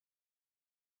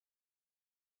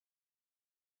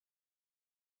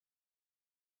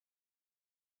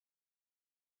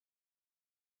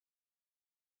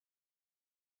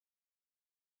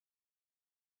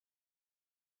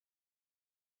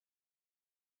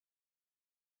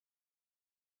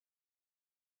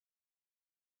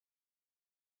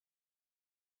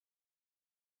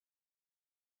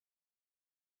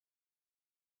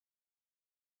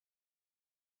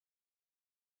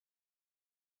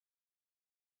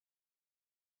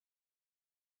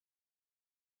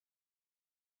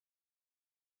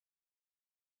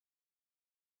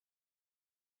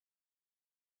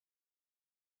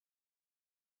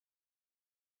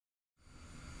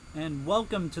And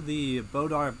welcome to the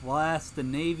BODAR Blast, the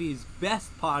Navy's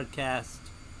best podcast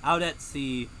out at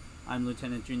sea. I'm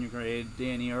Lt.j.g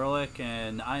Danny Ehrlich,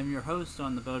 and I'm your host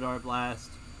on the BODAR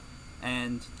Blast.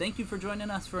 And thank you for joining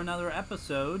us for another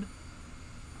episode.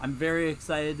 I'm very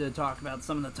excited to talk about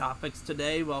some of the topics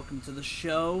today. Welcome to the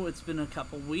show. It's been a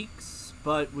couple weeks,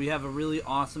 but we have a really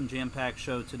awesome jam-packed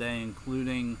show today,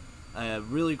 including a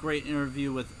really great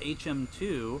interview with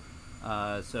HM2.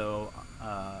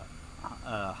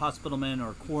 Hospitalman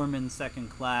or Corpsman second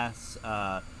class,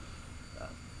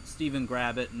 Stephen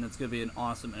Grabbit, and it's going to be an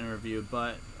awesome interview.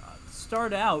 But to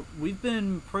start out, we've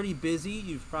been pretty busy.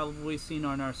 You've probably seen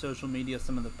on our social media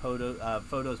some of the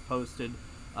photos posted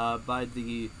by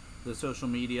the social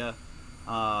media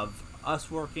of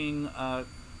us working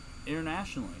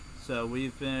internationally. So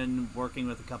we've been working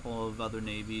with a couple of other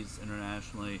navies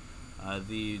internationally,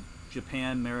 the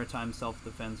Japan Maritime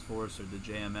Self-Defense Force, or the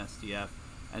JMSDF,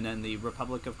 and then the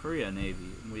Republic of Korea Navy.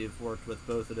 We've worked with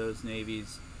both of those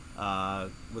navies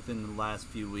within the last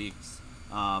few weeks.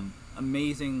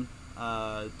 Amazing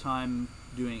time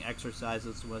doing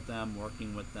exercises with them,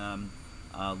 working with them,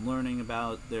 learning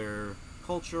about their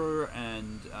culture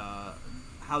and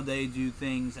how they do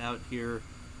things out here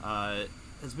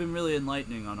has been really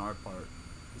enlightening on our part.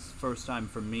 It's the first time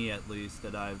for me, at least,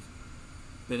 that I've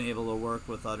been able to work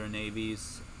with other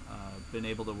navies, been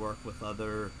able to work with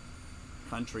other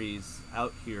countries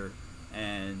out here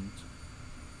and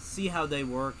see how they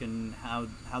work and how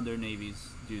their navies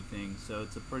do things. So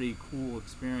it's a pretty cool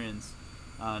experience,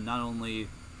 not only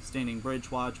standing bridge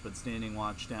watch, but standing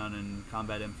watch down in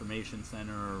Combat Information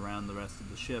Center or around the rest of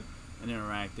the ship and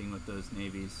interacting with those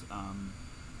navies.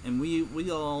 And we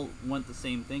all want the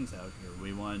same things out here.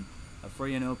 We want a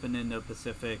free and open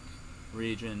Indo-Pacific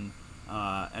region,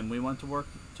 and we want to work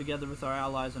together with our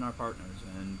allies and our partners.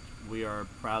 And we are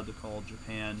proud to call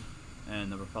Japan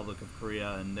and the Republic of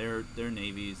Korea and their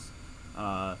navies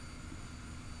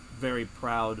very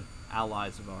proud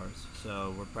allies of ours.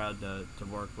 So we're proud to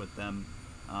work with them.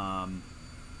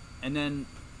 And then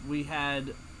we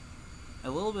had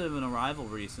a little bit of an arrival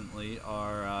recently.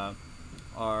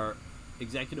 Our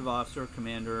executive officer,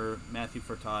 Commander Matthew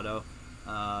Furtado,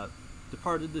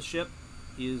 departed the ship.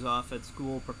 He is off at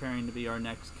school preparing to be our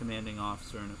next commanding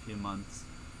officer in a few months.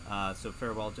 So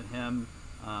farewell to him.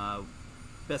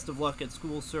 Best of luck at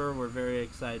school, sir. We're very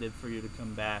excited for you to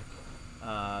come back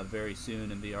very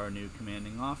soon and be our new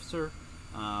commanding officer.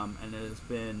 And it has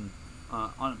been,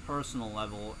 on a personal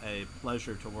level, a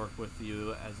pleasure to work with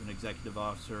you as an executive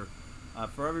officer.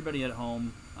 For everybody at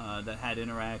home that had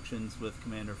interactions with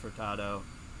Commander Furtado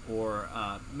or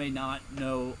may not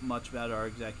know much about our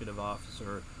executive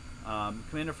officer,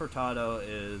 Commander Furtado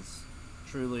is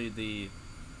truly the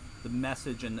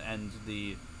message and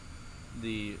the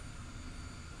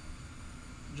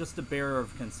just the bearer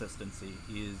of consistency.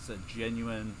 He is a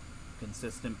genuine,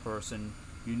 consistent person.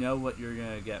 You know what you're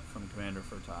going to get from Commander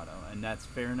Furtado, and that's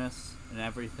fairness in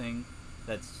everything,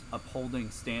 that's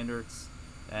upholding standards,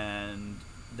 and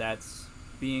that's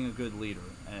being a good leader.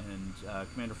 And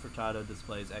Commander Furtado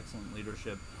displays excellent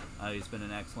leadership. He's been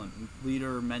an excellent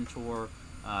leader, mentor,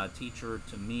 teacher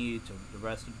to me, to the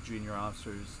rest of the junior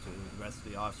officers, to the rest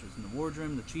of the officers in the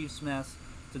wardroom, the chief's mess,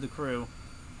 to the crew.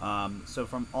 So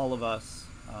from all of us,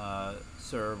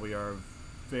 sir, we are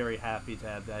very happy to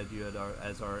have had you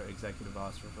as our executive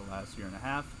officer for the last year and a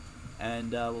half,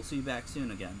 and we'll see you back soon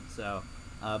again. So,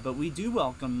 but we do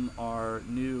welcome our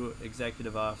new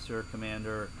executive officer,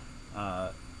 Commander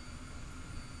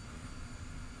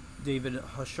David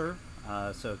Husher.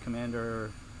 So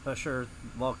Commander Husher,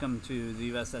 welcome to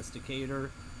the USS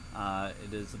Decatur.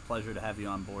 It is a pleasure to have you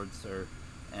on board, sir.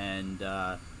 And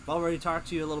I've already talked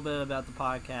to you a little bit about the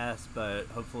podcast, but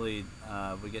hopefully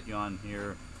we get you on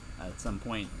here at some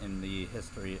point in the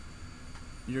history.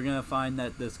 You're going to find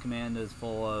that this command is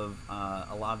full of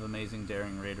a lot of amazing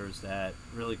daring raiders that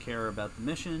really care about the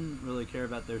mission, really care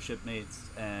about their shipmates,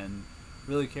 and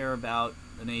really care about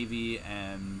the Navy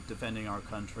and defending our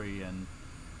country and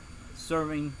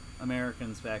serving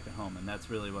Americans back at home. And that's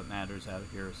really what matters out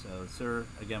here. So, sir,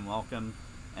 again, welcome.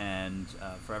 And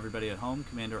for everybody at home,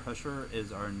 Commander Husher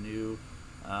is our new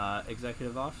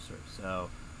executive officer. So,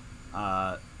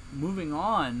 moving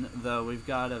on, though, we've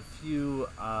got a few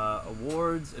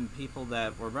awards and people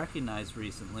that were recognized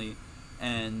recently.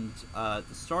 And to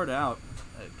start out,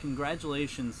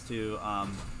 congratulations to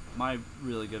my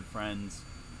really good friends,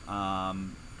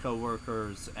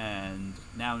 co-workers, and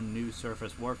now new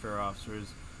surface warfare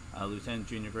officers, Lieutenant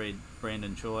Junior Grade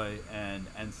Brandon Choi and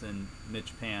Ensign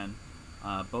Mitch Pan.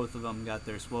 Both of them got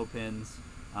their SWO pins.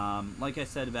 Like I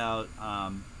said about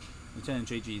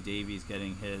Lt.j.g Davies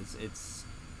getting his,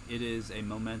 it is a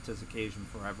momentous occasion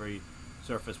for every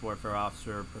surface warfare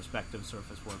officer, prospective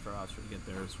surface warfare officer to get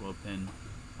their SWO pin.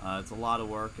 It's a lot of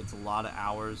work. It's a lot of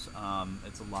hours.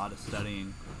 It's a lot of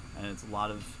studying, and it's a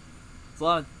lot of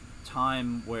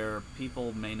time where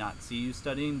people may not see you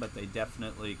studying, but they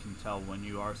definitely can tell when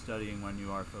you are studying, when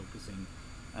you are focusing.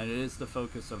 And it is the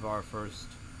focus of our first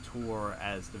tour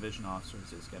as division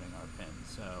officers is getting our pin.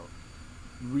 So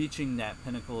reaching that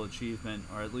pinnacle achievement,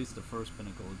 or at least the first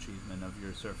pinnacle achievement of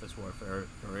your surface warfare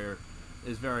career,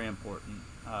 is very important.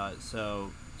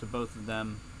 So to both of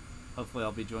them, hopefully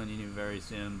I'll be joining you very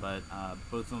soon, but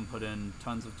both of them put in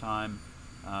tons of time,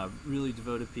 really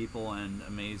devoted people and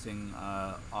amazing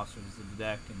officers of the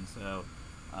deck, and so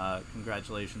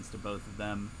congratulations to both of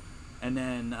them. And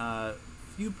then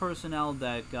few personnel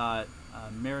that got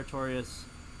meritorious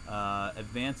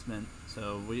advancement.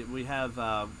 So we have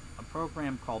a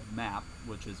program called MAP,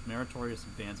 which is Meritorious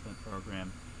Advancement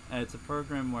Program, and it's a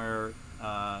program where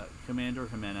Commander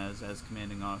Jimenez, as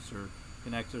commanding officer,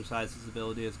 can exercise his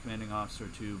ability as commanding officer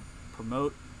to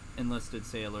promote enlisted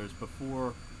sailors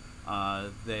before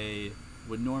they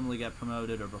would normally get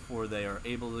promoted, or before they are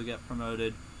able to get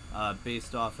promoted,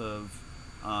 based off of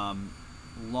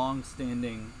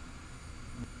long-standing.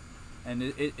 And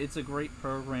it's a great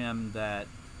program that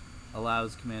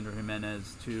allows Commander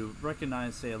Jimenez to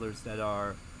recognize sailors that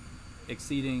are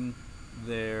exceeding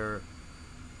their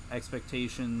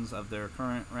expectations of their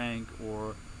current rank,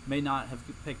 or may not have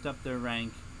picked up their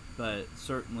rank, but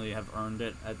certainly have earned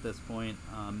it at this point.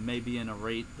 Maybe in a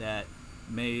rate that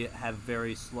may have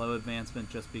very slow advancement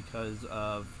just because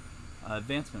of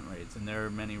advancement rates. And there are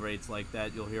many rates like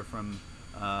that. You'll hear from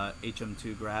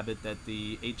HM2 Grab It that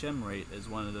the HM rate is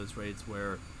one of those rates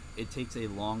where it takes a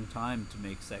long time to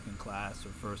make second class or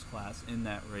first class in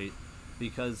that rate,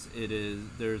 because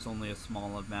there's only a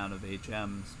small amount of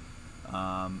HMs,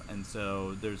 and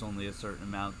so there's only a certain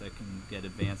amount that can get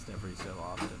advanced every so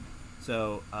often.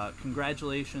 So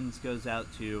congratulations goes out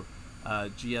to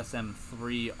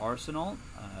GSM-3 Arsenal,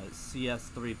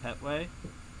 CS-3 Petway,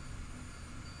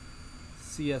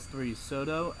 CS-3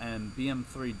 Soto, and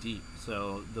BM-3 Deep.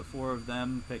 So the four of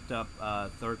them picked up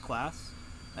third class.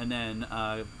 And then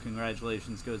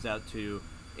congratulations goes out to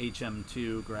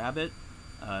HM2 Grab It,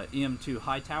 EM2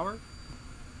 Hightower,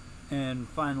 and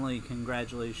finally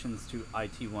congratulations to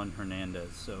IT1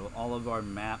 Hernandez. So all of our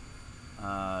MAP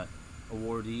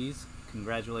awardees,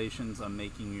 congratulations on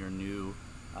making your new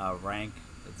rank.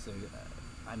 It's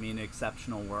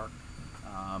exceptional work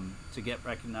to get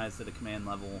recognized at a command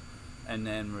level and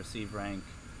then receive rank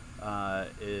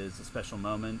is a special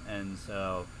moment. And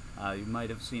so you might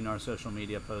have seen our social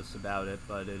media posts about it,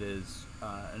 but it is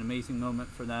an amazing moment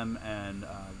for them, and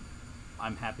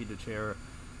I'm happy to share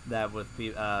that with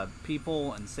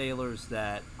people and sailors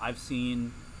that I've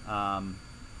seen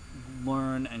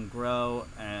learn and grow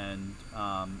and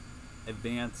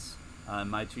advance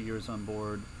my 2 years on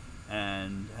board,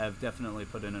 and have definitely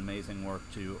put in amazing work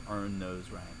to earn those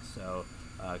ranks. So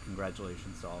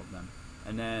congratulations to all of them.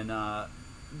 And then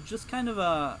just kind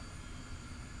of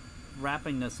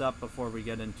wrapping this up before we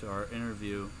get into our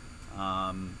interview,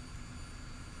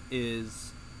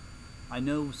 is I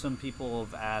know some people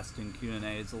have asked in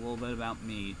Q&As a little bit about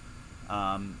me,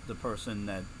 the person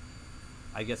that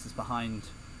I guess is behind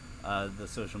the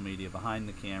social media, behind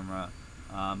the camera,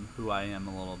 who I am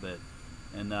a little bit.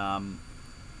 And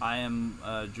I am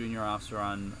a junior officer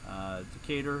on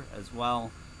Decatur as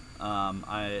well.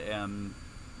 I am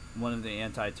one of the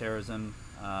anti-terrorism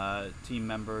team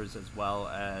members, as well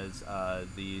as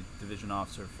the division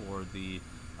officer for the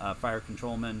fire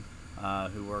controlmen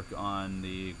who work on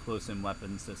the close-in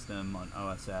weapon system on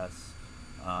OSS,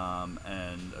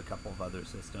 and a couple of other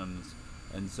systems.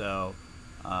 And so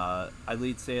I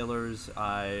lead sailors.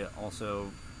 I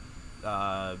also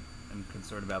am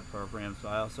concerned about programs, so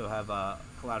I also have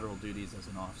collateral duties as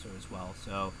an officer as well.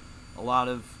 So a lot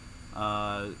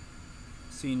of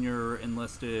senior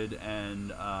enlisted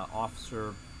and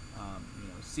officer,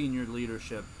 senior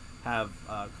leadership have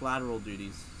collateral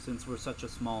duties. Since we're such a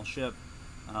small ship,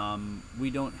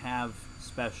 we don't have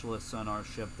specialists on our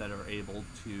ship that are able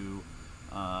to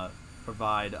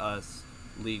provide us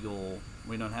legal.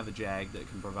 We don't have a JAG that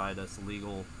can provide us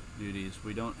legal duties.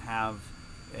 We don't have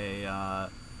a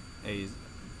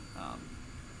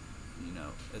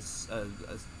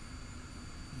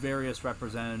various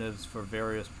representatives for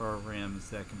various programs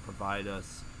that can provide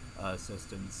us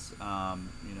assistance.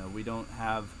 We don't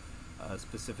have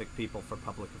specific people for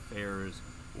public affairs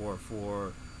or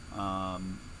for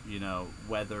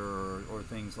weather or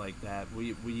things like that.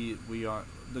 We are,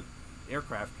 the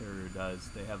aircraft carrier does.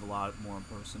 They have a lot more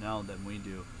personnel than we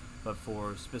do, but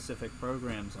for specific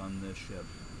programs on this ship.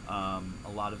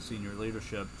 A lot of senior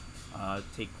leadership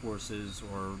take courses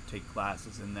or take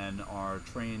classes and then are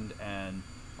trained and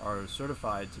are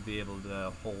certified to be able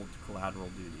to hold collateral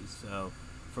duties. So,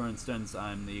 for instance,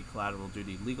 I'm the collateral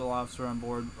duty legal officer on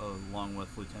board, along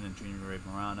with Lieutenant Junior Grade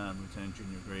Marana and Lieutenant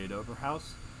Junior Grade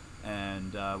Oberhaus,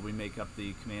 and we make up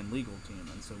the command legal team.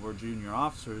 And so we're junior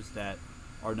officers that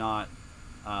are not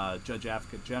Judge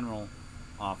Advocate General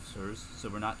officers, so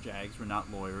we're not JAGs, we're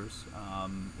not lawyers,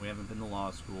 we haven't been to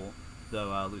law school,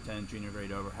 though Lieutenant Junior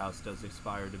Grade Oberhaus does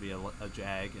aspire to be a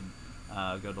JAG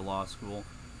and go to law school.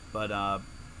 But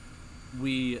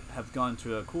we have gone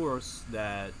to a course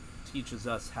that teaches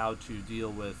us how to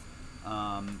deal with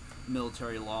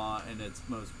military law in its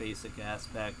most basic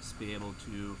aspects, be able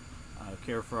to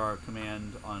care for our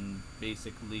command on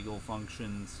basic legal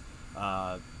functions.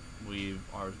 We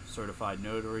are certified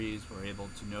notaries. We're able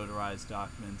to notarize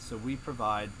documents. So we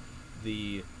provide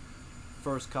the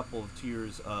first couple of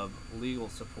tiers of legal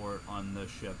support on the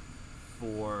ship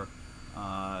for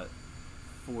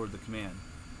the command.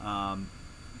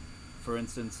 For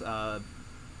instance,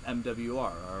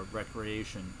 MWR, our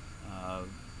recreation,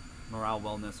 morale,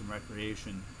 wellness, and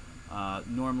recreation.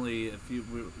 Normally, if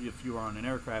you were on an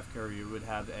aircraft carrier, you would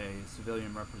have a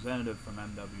civilian representative from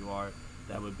MWR.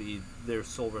 That would be their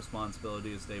sole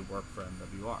responsibility as they work for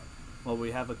MWR. Well,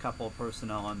 we have a couple of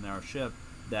personnel on our ship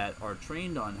that are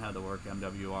trained on how to work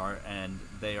MWR, and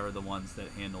they are the ones that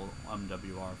handle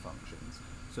MWR functions.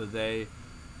 So they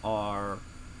are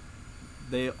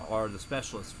the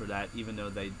specialists for that, even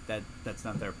though that's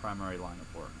not their primary line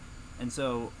of work. And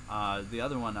so the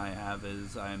other one I have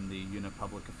is I'm the Unit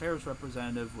Public Affairs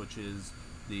Representative, which is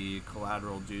the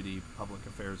collateral duty public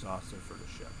affairs officer for the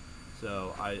ship.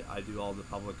 So I do all the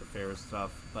public affairs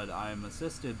stuff, but I'm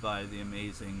assisted by the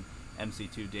amazing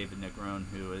MC2 David Negron,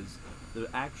 who is the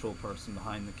actual person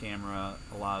behind the camera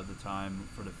a lot of the time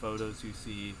for the photos you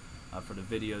see, for the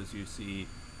videos you see,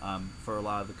 for a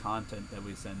lot of the content that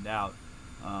we send out.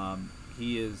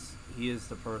 He is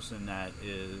the person that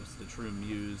is the true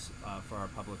muse for our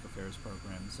public affairs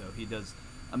program. So he does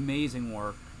amazing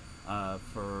work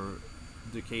for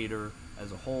Decatur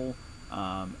as a whole,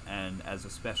 and as a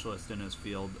specialist in his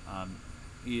field.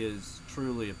 He is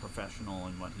truly a professional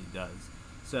in what he does.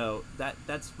 So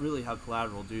that's really how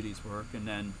collateral duties work. And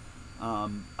then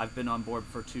I've been on board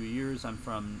for 2 years. I'm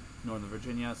from Northern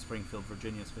Virginia, Springfield,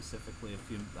 Virginia specifically,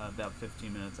 about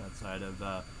 15 minutes outside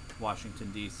of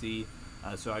Washington, D.C.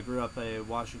 So I grew up a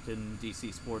Washington,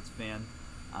 D.C. sports fan.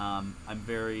 I'm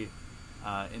very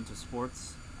into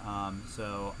sports,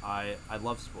 so I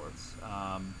love sports.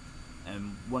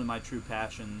 And one of my true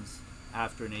passions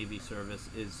after Navy service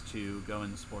is to go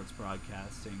into sports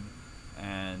broadcasting.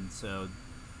 And so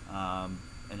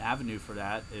an avenue for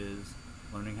that is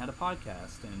learning how to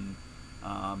podcast and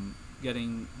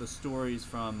getting the stories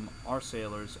from our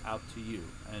sailors out to you.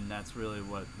 And that's really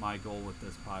what my goal with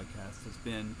this podcast has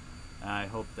been. And I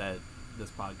hope that this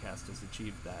podcast has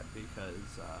achieved that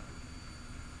because,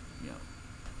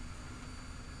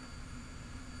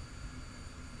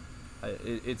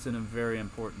 it's a very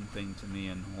important thing to me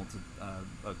and holds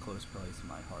a close place in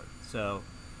my heart. So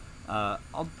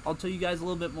I'll tell you guys a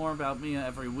little bit more about me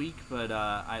every week, but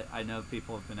I know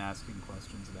people have been asking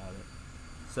questions about it.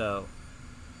 So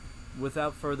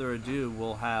without further ado,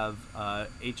 we'll have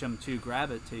HM2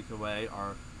 Gravitt take away,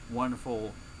 our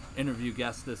wonderful interview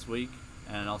guest this week,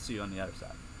 and I'll see you on the other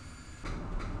side.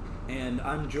 And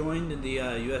I'm joined in the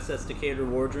USS Decatur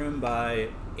wardroom by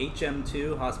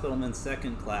HM2 Hospitalman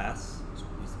Second Class,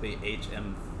 used to be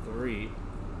HM3,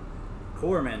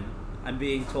 Corpsman. I'm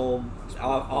being told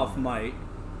off mic.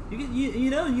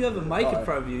 You have a mic in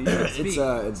front of you. You can speak.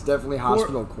 It's definitely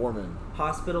Hospital Corpsman.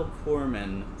 Hospital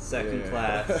Corpsman Second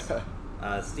Class,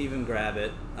 Stephen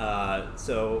Gravitt.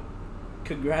 So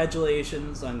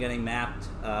congratulations on getting mapped.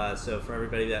 So for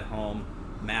everybody at home,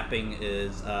 mapping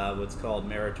is what's called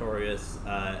Meritorious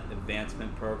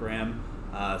Advancement Program.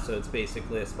 So it's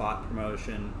basically a spot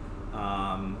promotion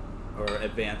or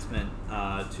advancement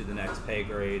to the next pay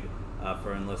grade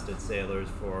for enlisted sailors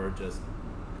for just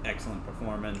excellent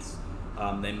performance.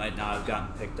 They might not have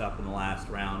gotten picked up in the last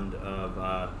round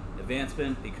of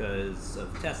advancement because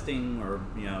of testing or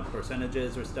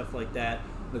percentages or stuff like that.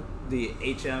 The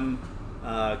HM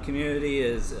community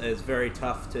is very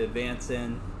tough to advance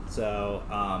in, so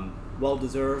well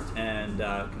deserved, and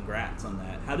congrats on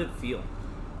that. How did it feel?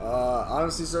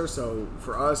 Honestly, sir, so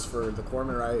for us, for the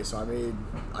Corpsman, right, so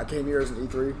I came here as an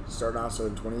E3, started off so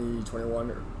in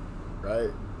 2021, right?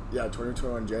 Yeah,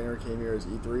 2021 January, came here as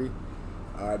E3.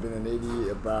 I've been in the Navy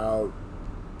about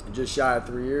just shy of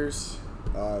 3 years.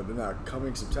 Then that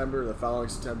coming September, the following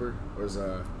September, was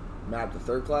mapped to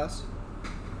third class,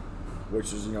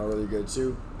 which was really good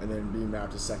too. And then being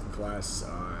mapped to second class,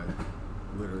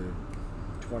 literally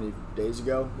 20 days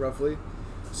ago, roughly.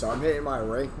 So I'm hitting my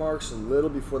rank marks a little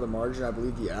before the margin. I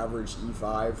believe the average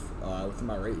E5 within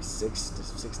my rate is 6 to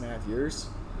 6.5 years.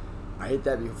 I hit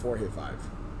that before I hit 5.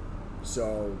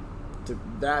 So to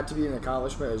be an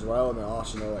accomplishment as well, and then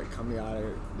also coming out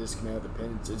of this command with the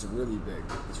pin, it's really big.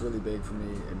 It's really big for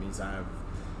me. It means I have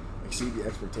exceeded the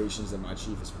expectations that my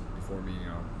chief is before me.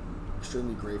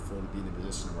 Extremely grateful to be in the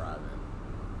position where I'm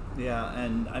in. Yeah,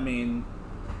 and I mean,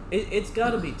 it's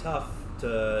got to be tough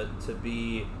to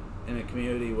be in a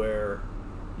community where,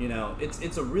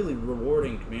 it's a really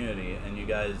rewarding community, and you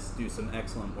guys do some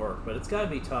excellent work. But it's got to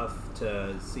be tough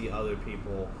to see other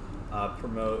people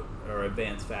promote or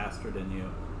advance faster than you.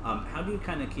 How do you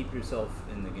kind of keep yourself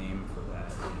in the game for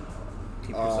that?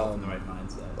 Keep yourself in the right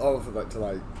mindset.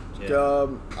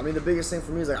 I mean, the biggest thing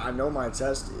for me is I know my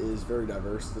test is very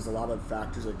diverse. There's a lot of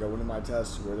factors that go into my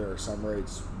test where there are some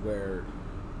rates where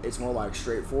it's more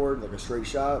straightforward, like a straight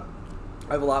shot.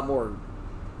 I have a lot more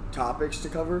topics to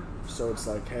cover, so it's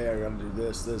hey, I gotta do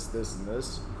this, and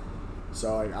this.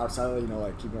 So outside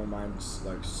of keeping my mind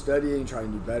studying,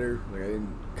 trying to do better. I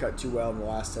didn't cut too well in the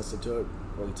last test I took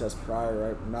or the test prior.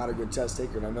 Right, I'm not a good test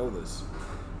taker, and I know this.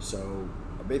 So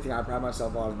a big thing I pride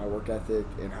myself on is my work ethic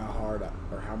and how hard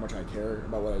or how much I care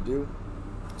about what I do.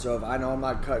 So if I know I'm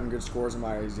not cutting good scores in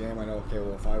my exam, I know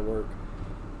if I work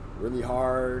really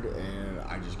hard and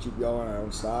I just keep going, I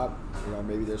don't stop,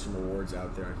 maybe there's some rewards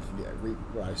out there. I can reap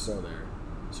what I sow there.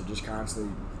 So just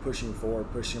constantly pushing forward,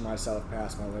 pushing myself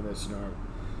past my limits.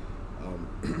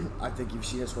 I think you've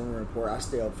seen us when we're in port. I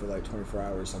stay up for 24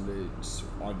 hours some days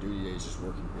on duty days just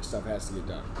working because stuff has to get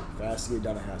done. If it has to get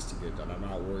done, it has to get done. I'm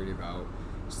not worried about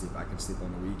sleep. I can sleep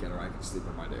on the weekend or I can sleep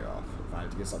on my day off. If I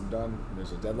have to get something done and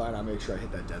there's a deadline, I make sure I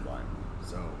hit that deadline.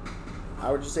 So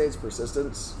I would just say it's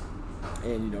persistence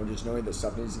and just knowing that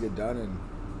stuff needs to get done, and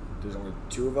there's only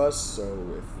 2 of us, so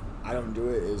if I don't do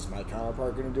it, is my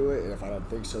counterpart going to do it? And if I don't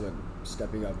think so, then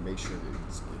stepping up and make sure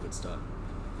that it gets done.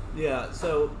 Yeah,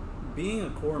 so being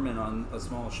a corpsman on a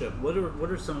small ship, what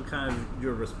are some kind of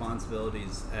your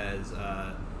responsibilities as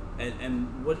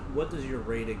and what does your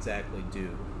rate exactly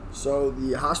do? So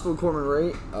the hospital corpsman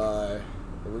rate,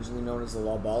 originally known as the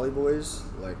La Bali Boys,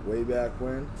 way back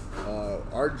when,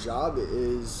 our job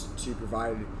is to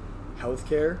provide health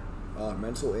care,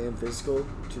 mental and physical,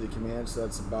 to the command. So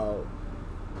that's about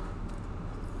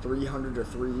 300 to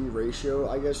 3 ratio,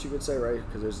 I guess you could say, right?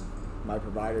 Because there's my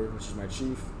provider, which is my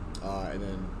chief, and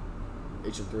then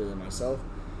HM3 and then myself.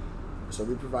 So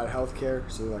we provide health care.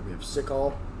 So we have sick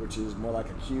call, which is more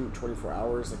acute, 24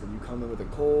 hours. If you come in with a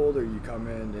cold, or you come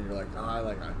in and you're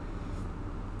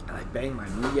I banged my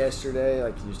knee yesterday,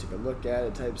 can you just take a look at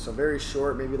it type. So very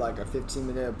short, maybe a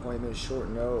 15-minute appointment, short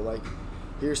note,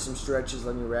 here's some stretches,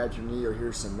 let me wrap your knee, or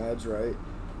here's some meds, right?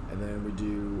 And then we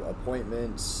do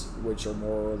appointments, which are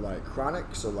more chronic,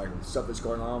 so stuff that's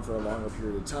going on for a longer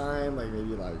period of time,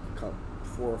 maybe 4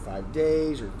 or 5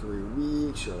 days, or 3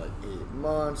 weeks, or 8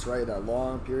 months, right? That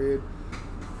long period.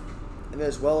 And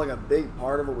as well, a big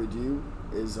part of what we do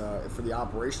is, for the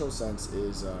operational sense,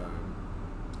 is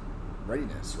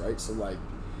readiness, right? So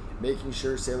making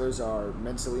sure sailors are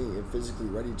mentally and physically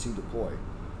ready to deploy.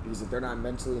 Because if they're not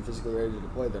mentally and physically ready to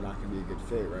deploy, they're not going to be a good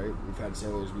fit, right? We've had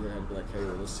sailors, we had to be hey,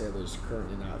 well, this sailor's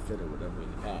currently not fit or whatever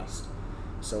in the past.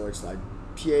 So it's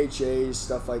PHAs,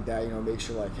 stuff like that, make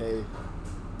sure hey,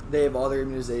 they have all their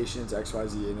immunizations,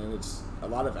 XYZ, and then it's a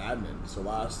lot of admin. So a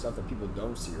lot of stuff that people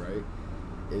don't see, right,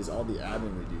 is all the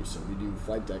admin we do. So we do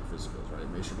flight deck physicals, right?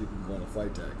 Make sure people can go on a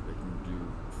flight deck. They can do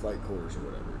flight quarters or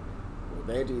whatever. Well,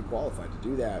 they have to be qualified to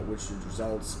do that, which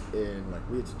results in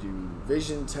we have to do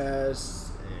vision tests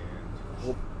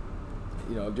and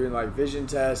doing vision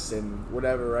tests and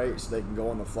whatever, right? So they can go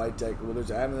on the flight deck. Well, there's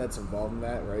admin that's involved in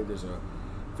that, right? There's a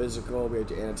physical. We have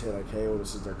to annotate hey, well,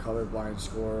 this is their colorblind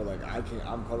score.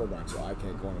 I'm colorblind, so I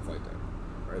can't go on the flight deck,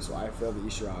 right? So I fail the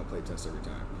Easter Isle plate test every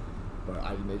time. But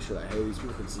I make sure that hey, these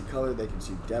people can see color, they can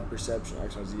see depth perception,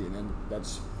 XYZ, and then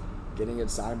that's getting it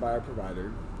signed by our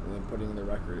provider, and then putting in the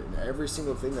record. And every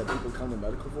single thing that people come to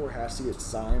medical for has to get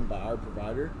signed by our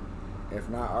provider, if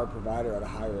not our provider at a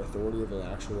higher authority of an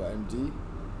actual MD,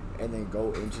 and then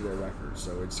go into their record.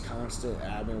 So it's constant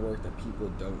admin work that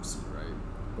people don't see, right?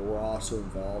 But we're also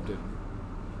involved in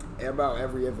about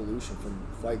every evolution, from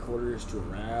flight quarters to a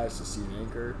RAS to sea and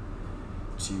anchor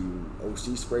to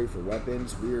OC spray for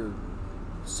weapons. We're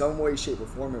some way, shape, or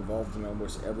form involved in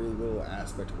almost every little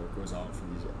aspect of what goes on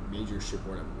from these major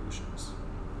shipboard evolutions.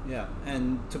 Yeah,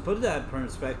 and to put that in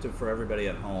perspective for everybody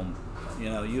at home,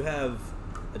 you have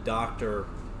a doctor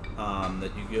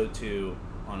that you go to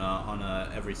on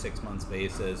a every 6 months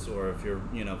basis, or if you're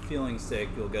feeling sick,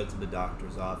 you'll go to the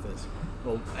doctor's office.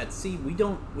 Well, at sea we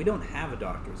don't have a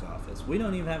doctor's office. We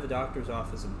don't even have a doctor's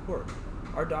office in port.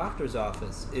 Our doctor's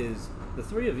office is the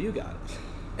three of you guys.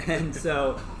 And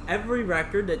so every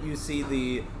record that you see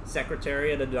the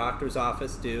secretary at a doctor's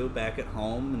office do back at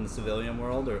home in the civilian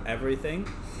world, or everything,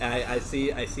 I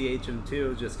see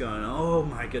HM2 just going, oh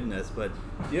my goodness, but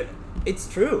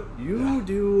it's true. You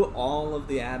do all of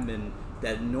the admin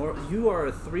that you are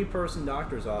a 3-person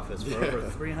doctor's office for over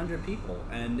 300 people,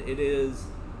 and it is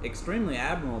extremely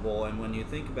admirable. And when you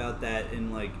think about that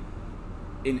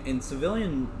in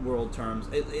civilian world terms,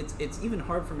 it's even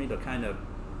hard for me to kind of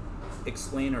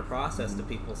explain or process to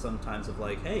people sometimes of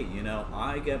like, hey,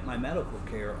 I get my medical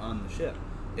care on the ship.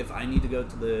 If I need to go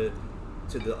to the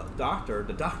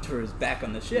doctor is back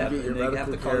on the ship, and they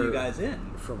have to call you guys in.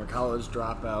 From a college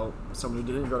dropout, someone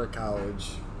who didn't go to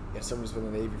college, and someone who's been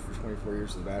in the Navy for 24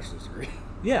 years with a bachelor's degree.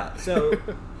 Yeah, so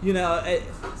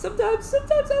sometimes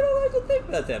I don't like to think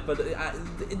about that, but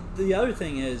the other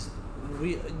thing is,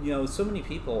 we so many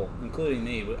people, including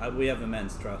me, we have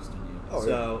immense trust in you. Oh,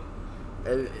 so.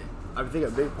 Yeah. And I think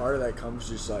a big part of that comes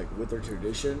just like with their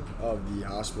tradition of the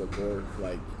hospital corps.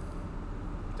 Like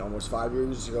almost 5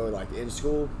 years ago, like in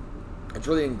school, it's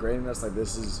really ingrained in us. Like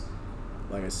this is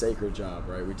like a sacred job,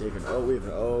 right? We take an oath, we have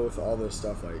an oath, all this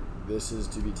stuff. Like this is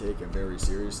to be taken very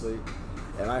seriously.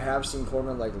 And I have seen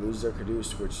corpsmen like lose their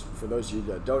caduce, which for those of you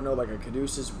that don't know, like a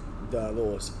caduce is the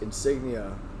little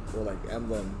insignia or like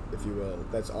emblem, if you will,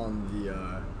 that's on the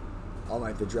on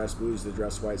like the dress blues, the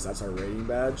dress whites. That's our rating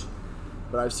badge.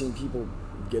 But I've seen people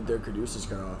get their caduceus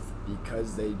cut off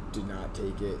because they did not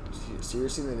take it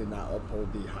seriously. They did not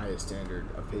uphold the highest standard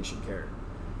of patient care.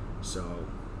 So,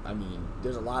 I mean,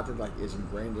 there's a lot that like is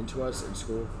ingrained into us in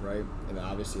school, right? And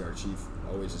obviously our chief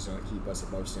always is going to keep us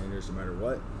above standards no matter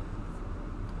what.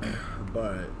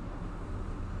 But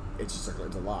it's just like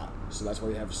it's a lot. So that's why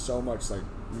we have so much, like,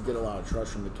 we get a lot of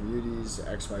trust from the communities,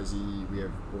 XYZ. We're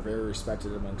very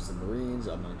respected amongst the Marines,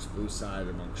 amongst Blue Side,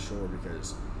 amongst Shore,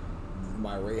 because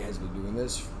my Ray has been doing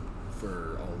this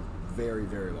for a very,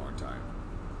 very long time.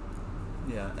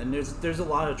 Yeah, and there's a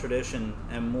lot of tradition,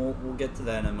 and we'll get to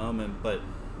that in a moment. But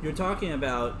you're talking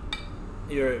about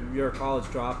you're a college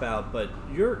dropout, but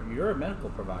you're a medical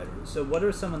provider. So what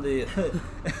are some of the?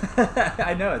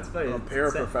 I know it's funny. I'm a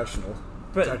paraprofessional,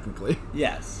 technically.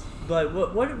 Yes, but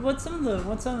what's some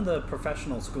of the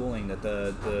professional schooling that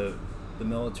the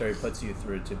military puts you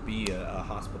through to be a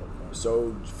hospital corps?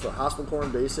 So for hospital corps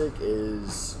basic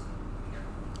is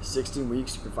 16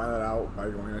 weeks. You can find that out by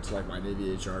going into like my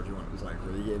Navy HR if you want to like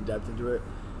really get in depth into it.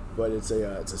 But it's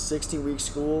a 16-week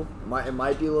school. It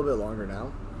might be a little bit longer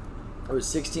now. It was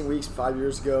 16 weeks 5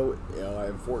 years ago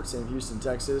in Fort Sam Houston,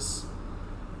 Texas,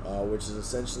 which is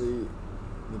essentially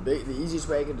the easiest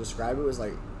way I can describe it was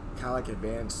like kind of like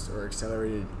advanced or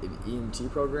accelerated an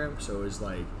EMT program. So it was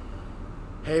like,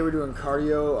 hey, we're doing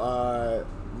cardio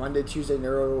Monday, Tuesday,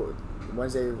 neuro,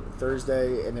 Wednesday,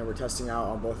 Thursday, and then we're testing out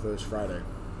on both of those Friday.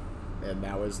 And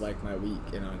that was like my week.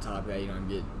 And on top of that,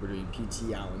 we're doing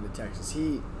PT out in the Texas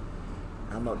heat.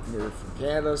 I'm up here from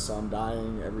Canada, so I'm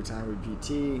dying every time we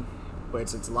PT. But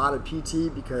it's a lot of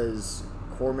PT because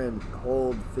corpsmen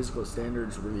hold physical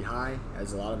standards really high,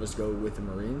 as a lot of us go with the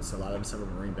Marines. A lot of us have a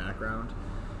Marine background.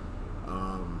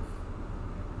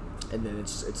 And then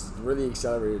it's really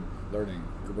accelerated learning.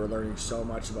 We're learning so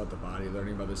much about the body,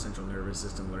 learning about the central nervous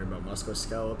system, learning about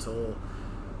musculoskeletal,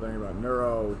 learning about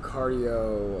neuro,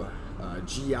 cardio,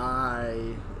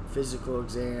 GI, physical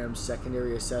exams,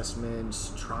 secondary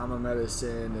assessments, trauma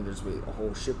medicine, and there's a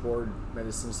whole shipboard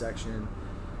medicine section.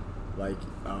 Like,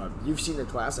 you've seen the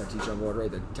class I teach on board,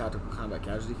 right? The tactical combat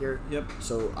casualty care. Yep.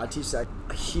 So I teach that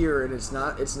here, and it's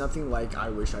nothing like I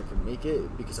wish I could make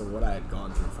it because of what I had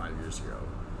gone through 5 years ago.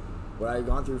 What I had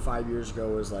gone through 5 years ago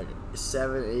was like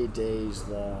 7-8 days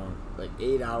long, like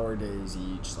 8-hour days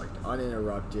each, like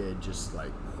uninterrupted, just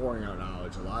like pouring out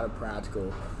knowledge, a lot of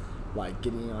practical, like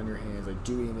getting on your hands, like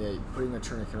doing it, putting a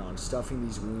tourniquet on, stuffing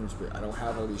these wounds. But I don't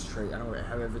have all these I don't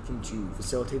have everything to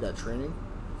facilitate that training,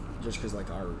 just because like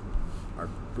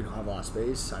we don't have a lot of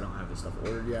space. I don't have this stuff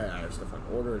ordered yet. I have stuff on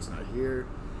order. It's not here.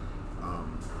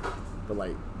 But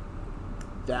like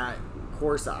that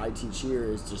course that I teach here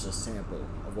is just a sample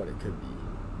of what it could be.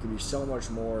 It could be so much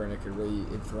more, and it could really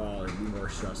enthrall and be more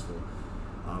stressful.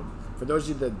 For those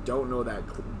of you that don't know,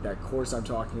 that course I'm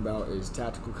talking about is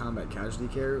Tactical Combat Casualty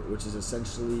Care, which is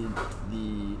essentially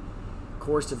the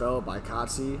course developed by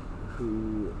COTC,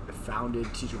 who founded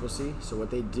TCCC. So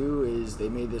what they do is they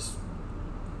made this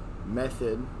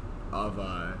method of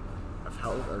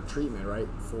health or treatment, right,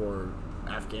 for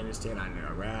Afghanistan and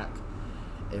Iraq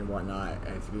and whatnot.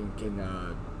 I think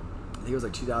it was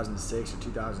like 2006 or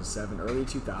 2007, early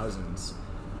 2000s,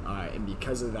 and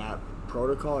because of that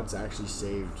protocol, it's actually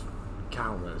saved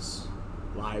countless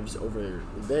lives over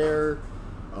there,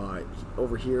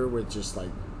 over here with just like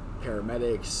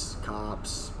paramedics,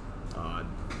 cops,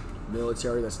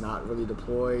 military that's not really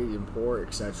deployed, import,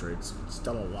 etc. It's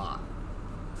done a lot.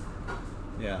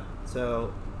 Yeah.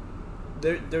 So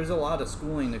there's a lot of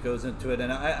schooling that goes into it,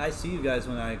 and I see you guys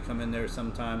when I come in there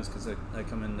sometimes because I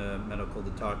come into medical to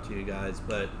talk to you guys,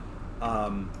 but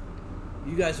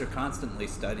you guys are constantly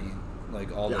studying,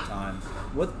 like all the time.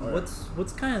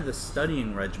 What's kind of the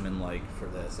studying regimen like for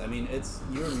this? I mean,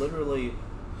 you're literally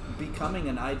becoming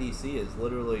an IDC is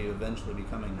literally eventually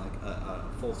becoming like a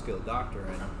full scale doctor,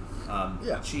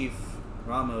 and Chief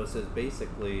Ramos is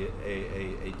basically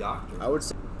a doctor. I would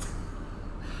say.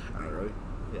 Oh, really?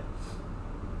 Yeah.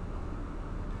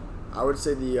 I would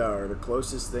say the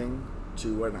closest thing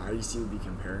to what an IDC would be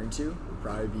comparing to would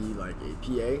probably be like a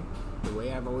PA. The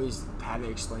way I've always had it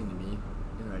explained to me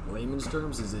in like layman's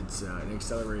terms is it's an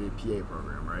accelerated PA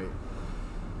program, right?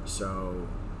 So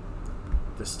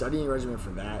the studying regimen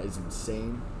for that is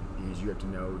insane because you have to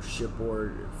know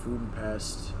shipboard, food and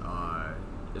pest,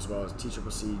 as well as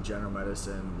TCCC, general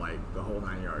medicine, like the whole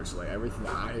 9 yards. So like everything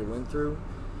that I went through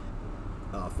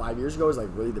 5 years ago is like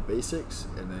really the basics,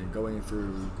 and then going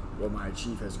through what my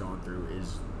chief has gone through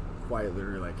is quite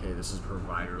literally like, hey, this is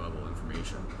provider level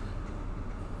information.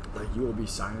 Like you will be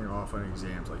signing off on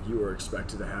exams, like you are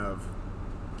expected to have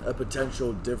a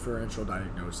potential differential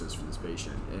diagnosis for this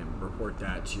patient and report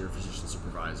that to your physician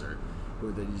supervisor,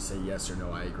 who then you say yes or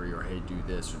no, I agree, or hey, do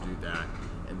this or do that,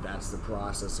 and that's the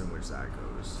process in which that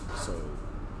goes. So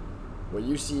what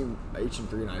you see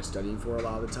HM3 and I studying for a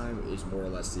lot of the time is more or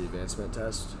less the advancement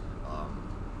test,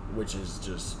 which is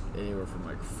just anywhere from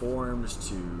like forms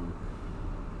to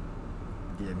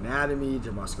the anatomy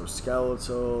to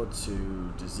musculoskeletal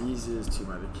to diseases to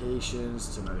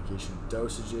medications to medication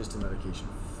dosages to medication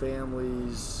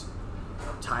families,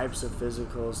 types of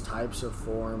physicals, types of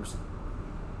forms,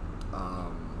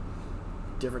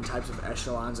 different types of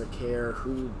echelons of care,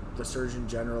 who the Surgeon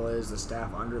General is, the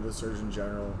staff under the Surgeon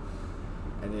General,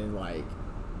 and then like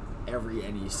every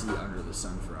NEC under the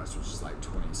sun for us, which is like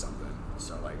 20 something.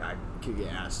 So like I could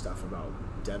get asked stuff about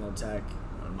dental tech.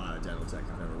 I'm not a dental tech.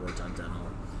 I've never worked on dental.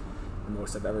 The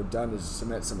most I've ever done is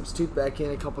cement someone's tooth back in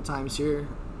a couple times here.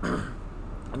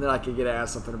 And then I could get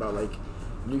asked something about like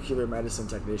nuclear medicine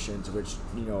technicians, which,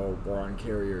 you know, were on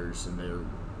carriers and they're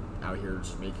out here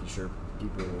just making sure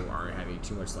people aren't having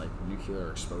too much like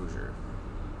nuclear exposure,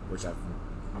 which I've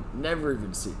never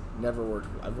even seen. Never worked.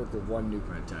 I've worked with one nuke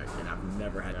med tech, and I've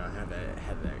never had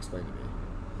that explained to me.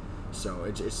 So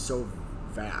it's so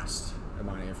vast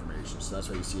amount of information. So that's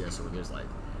why you see us where there's like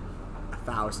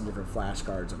 1,000 different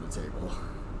flashcards on the table.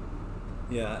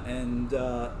 Yeah, and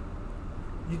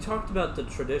you talked about the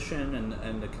tradition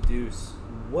and the caduce.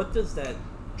 What does that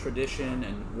tradition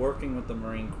and working with the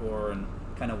Marine Corps and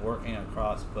kind of working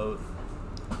across both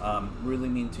really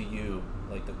mean to you,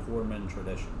 like the corpsman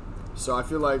tradition? So I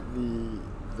feel like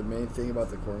the main thing about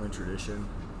the corpsman tradition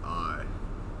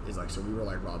is like, so we were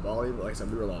like like I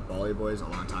said, we were Bali boys a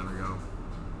long time ago,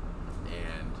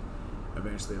 and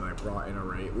eventually like brought in a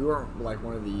rate. We weren't like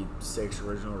one of the 6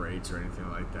 original rates or anything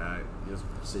like that. You just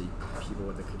see people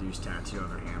with the caduce tattoo on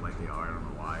their hand like they are. I don't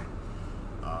know why.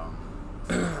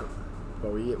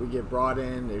 But we get brought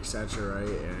in, etc. Right?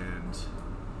 And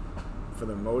for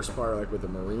the most part, like with the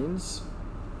Marines.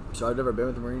 So I've never been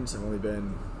with the Marines. I've only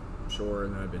been shore,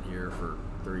 and then I've been here for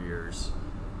 3 years.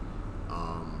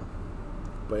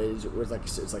 But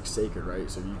it's like sacred, right?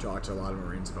 So if you talk to a lot of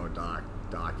Marines about Doc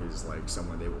is like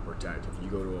someone they will protect. If you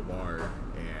go to a bar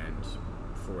and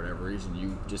for whatever reason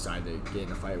you decide to get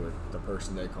in a fight with the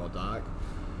person they call Doc,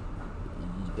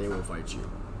 they will fight you.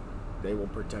 They will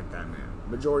protect that man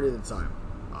majority of the time.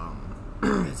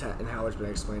 And how it's been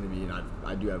explained to me, and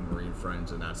I do have Marine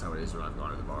friends, and that's how it is when I've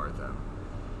gone to the bar with them.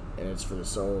 And it's for the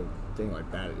sole thing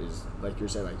like that. It is like you're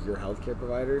saying, like your healthcare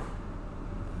provider,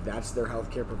 that's their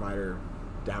healthcare provider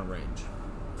downrange.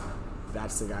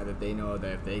 That's the guy that they know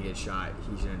that if they get shot,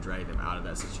 he's going to drag them out of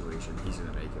that situation. He's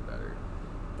going to make it better.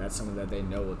 That's someone that they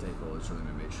know will take bullets for them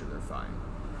and make sure they're fine.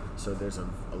 So there's a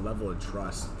level of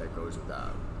trust that goes with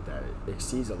that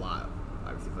exceeds a lot.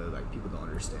 I feel like people don't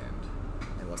understand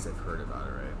unless they've heard about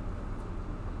it, right?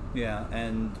 Yeah,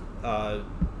 and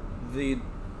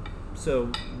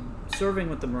so serving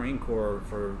with the Marine Corps,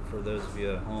 for those of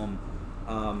you at home,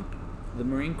 the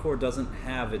Marine Corps doesn't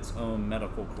have its own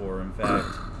medical corps. In fact,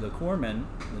 the corpsman,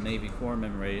 the Navy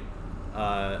corpsman rate,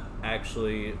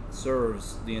 actually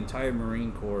serves the entire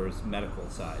Marine Corps' medical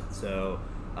side. So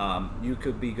you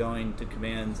could be going to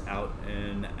commands out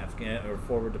in or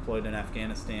forward deployed in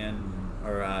Afghanistan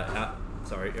or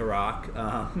Iraq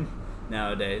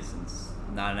nowadays. It's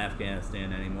not in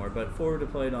Afghanistan anymore, but forward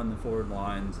deployed on the forward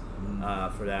lines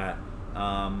for that.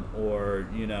 Or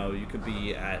you could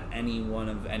be at any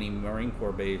Marine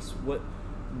Corps base. What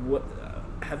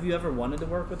have you ever wanted to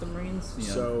work with the Marines?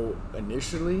 So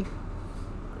initially,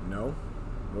 no,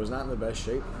 I was not in the best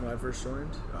shape when I first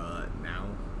joined. Now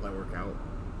I work out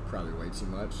probably way too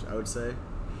much, I would say.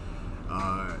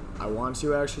 I want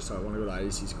to actually, so I want to go to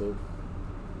IDC school.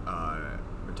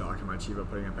 We're talking to my chief about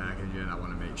putting a package in. I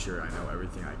want to make sure I know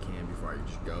everything I can before I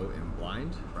just go in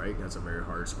blind, right? That's a very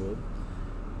hard school.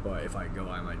 But if I go,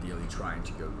 I'm ideally trying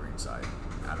to go Greenside,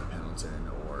 out of Pendleton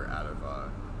or out of,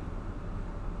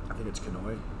 I think it's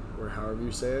Kenoi, or however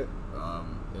you say it,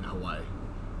 in Hawaii.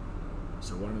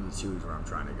 So one of the two is where I'm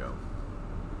trying to go,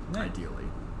 ideally.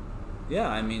 Yeah,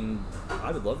 I mean,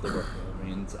 I would love to work with the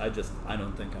Marines. I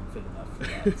don't think I'm fit enough for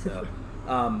that. So,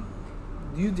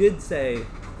 you did say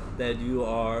that you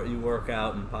work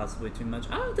out and possibly too much.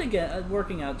 I don't think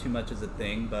working out too much is a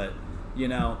thing, but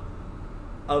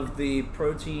of the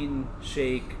protein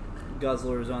shake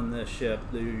guzzlers on the ship,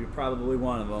 you're probably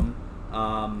one of them.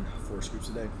 4 scoops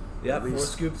a day. Yeah, 4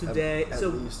 scoops a day. At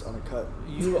least on a cut.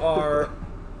 You are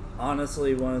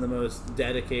honestly one of the most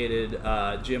dedicated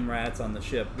gym rats on the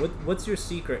ship. What's your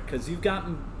secret? Because you've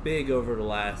gotten big over the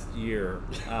last year.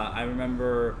 I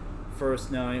remember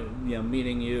first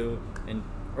meeting you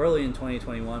early in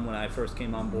 2021 when I first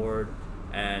came on board,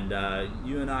 and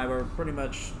you and I were pretty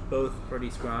much both pretty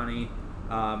scrawny.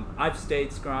 I've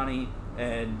stayed scrawny,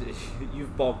 and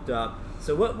you've bulked up.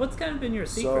 So what's kind of been your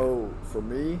secret? So for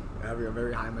me, having a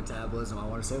very high metabolism, I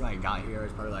want to say when I got here, I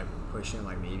was probably pushing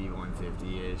maybe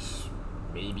 150-ish,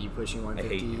 maybe pushing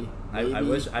 150. I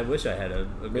wish I had a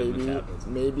good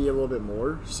metabolism. Maybe a little bit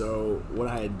more. So what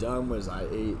I had done was I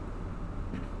ate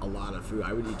a lot of food.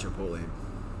 I would eat Chipotle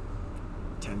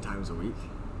 10 times a week.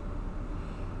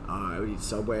 I would eat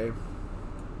Subway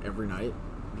every night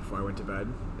before I went to bed,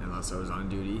 unless I was on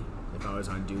duty. If I was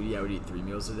on duty, I would eat 3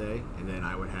 meals a day, and then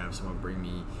I would have someone bring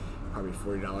me probably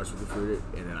 $40 worth of food,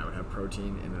 and then I would have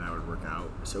protein, and then I would work out.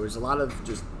 So it was a lot of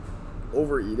just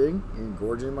overeating and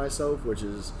gorging myself, which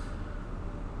is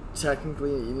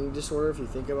technically an eating disorder if you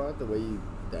think about it, the way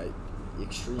that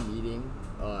extreme eating.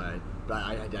 But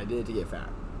I did it to get fat.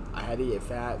 I had to get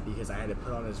fat because I had to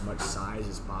put on as much size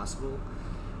as possible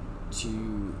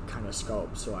to kind of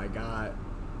sculpt. So I got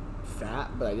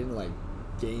fat, but I didn't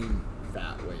gain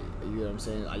fat weight. You know what I'm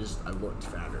saying? I looked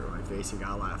fatter. My face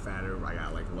got a lot fatter. I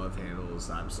got love handles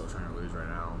that I'm still trying to lose right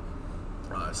now.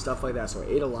 Stuff like that. So I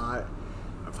ate a lot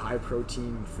of high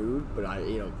protein food, but I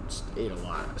ate a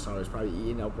lot. So I was probably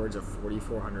eating upwards of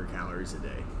 4,400 calories a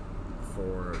day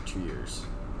for 2 years.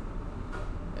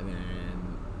 And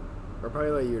then, or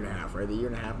probably a year and a half, right? The year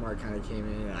and a half mark kind of came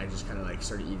in, and I just kind of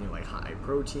started eating high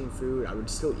protein food. I would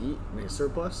still eat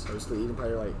surplus. I was still eating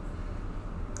probably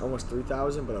almost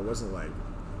 3,000, but I wasn't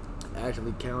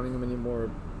actively counting them anymore.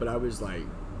 But I was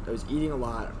eating a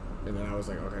lot, and then I was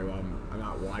okay, well, I'm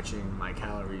not watching my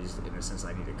calories in a sense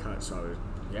I need to cut. So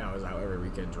I was out every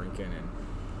weekend drinking and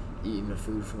eating the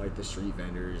food from the street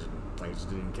vendors, and just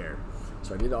didn't care.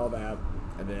 So I did all that,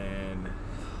 and then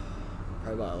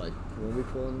probably about when we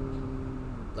pulled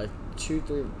in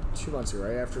 2 months ago,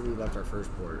 right after we left our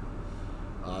first port.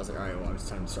 I was all right, well, it's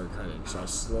time to start cutting. So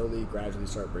I gradually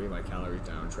started bringing my calories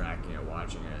down, tracking it,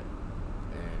 watching it,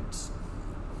 and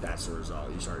that's the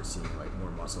result. You start seeing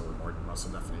more muscle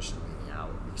definition leaning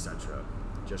out, etc.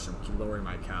 Just from lowering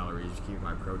my calories, keeping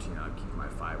my protein up, keeping my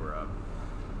fiber up.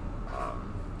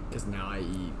 Because now I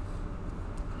eat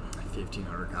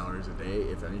 1,500 calories a day,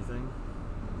 if anything.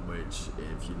 Which,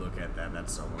 if you look at that,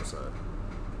 that's almost a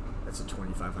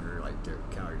 2,500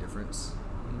 calorie difference.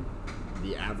 Mm-hmm.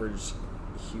 The average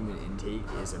human intake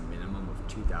is a minimum of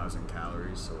 2,000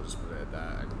 calories, so we'll just put it at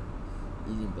that. I'm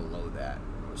eating below that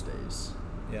most days.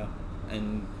 Yeah,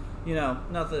 and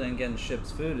nothing against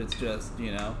ship's food. It's just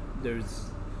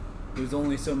there's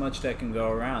only so much that can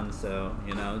go around. So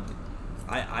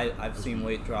I've seen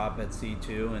weight drop at sea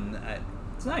too, and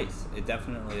it's nice. It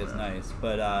definitely is nice.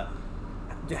 But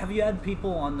have you had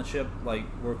people on the ship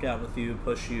work out with you,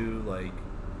 push you?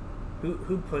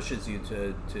 Who pushes you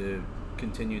to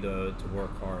continue to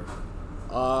work hard?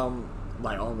 On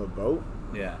the boat?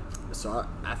 Yeah. So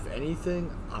if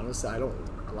anything, honestly, I don't.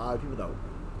 A lot of people don't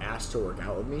ask to work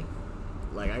out with me.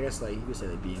 like, I guess, like, you could say,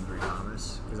 like, being pretty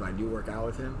honest, because if I do work out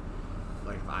with him,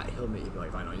 like, he'll be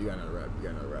like, I know, you got another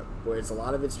rep. But a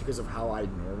lot of it's because of how I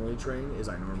normally train,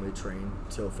 I normally train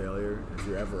till failure. If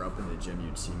you're ever up in the gym,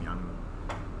 you'd see me,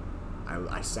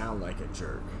 I sound like a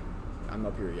jerk. I'm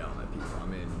up here yelling at people.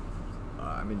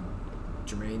 I'm in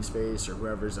Jermaine's face or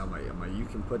whoever's I'm like, you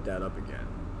can put that up again.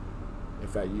 In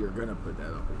fact, you're gonna put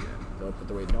that up again. They'll put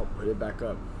the weight, no, put it back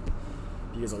up.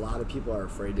 Because a lot of people are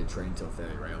afraid to train till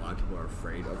failure, right? A lot of people are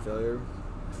afraid of failure.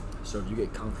 So if you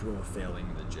get comfortable failing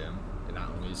in the gym, and not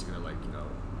only is it gonna, like, you know,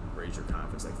 raise your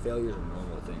confidence, like, failure is a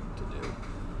normal thing to do.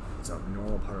 It's a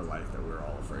normal part of life that we're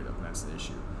all afraid of, and that's the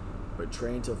issue. But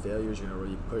training till failure is gonna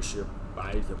really push your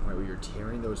body to the point where you're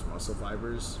tearing those muscle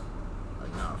fibers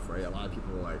enough, right? A lot of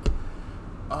people are like,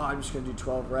 oh, I'm just gonna do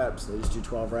 12 reps. They just do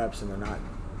 12 reps and they're not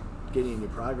getting any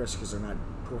progress because they're not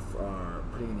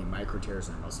putting any micro tears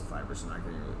in their muscle fibers. They're not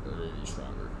getting really any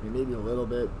stronger. I mean, maybe a little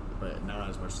bit, but not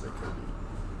as much as they could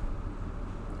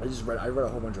be. I read a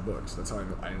whole bunch of books. That's how I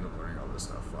ended up learning all this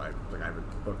stuff. I have a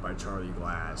book by Charlie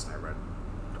Glass, and I read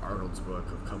Arnold's book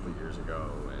a couple years ago,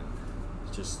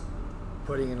 and just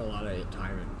putting in a lot of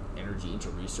time and energy into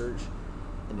research,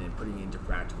 and then putting it into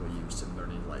practical use and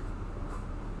learning, like,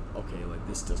 okay, like,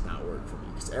 this does not work for me,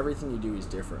 because everything you do is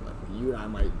different. Like, you and I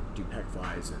might do pec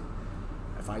flies, and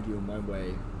if I do them one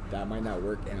way, that might not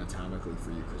work anatomically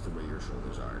for you because the way your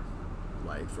shoulders are.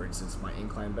 Like, for instance, my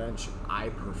incline bench, I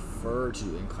prefer to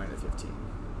do incline at 15.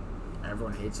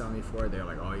 Everyone hates on me for it. They're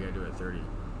like, oh, you gotta do it at 30.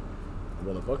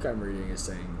 Well, the book I'm reading is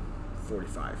saying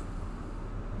 45,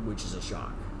 which is a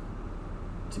shock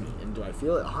to me. And do I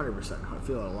feel it? 100%. I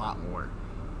feel it a lot more.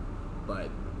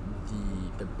 But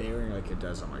the bearing, like, it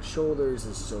does on my shoulders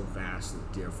is so vastly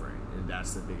different, and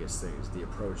that's the biggest thing, is the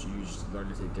approach. You just learn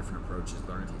to take different approaches,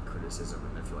 learn to take criticism,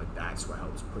 and I feel like that's what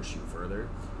helps push you further,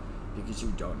 because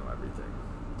you don't know everything.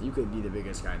 You could be the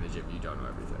biggest guy in the gym, you don't know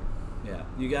everything. Yeah,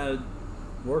 you gotta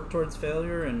work towards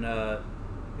failure, and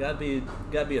gotta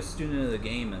be a student of the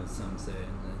game, as some say.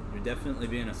 You're definitely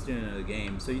being a student of the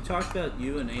game. So you talked about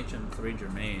you and HM3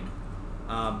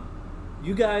 Jermaine.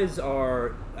 You guys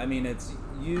are, I mean, it's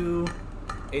you,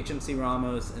 HMC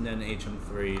Ramos, and then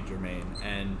HM3 Jermaine,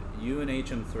 and you and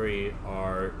HM3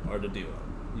 are the duo.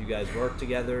 You guys work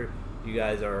together. You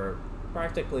guys are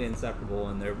practically inseparable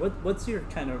in there. What's your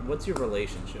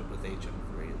relationship with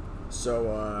HM3?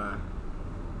 So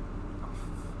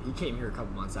he came here a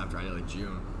couple months after I did, like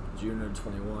June of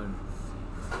 21.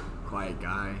 Quiet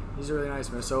guy. He's a really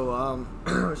nice man. So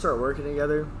we started working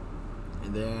together,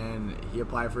 and then he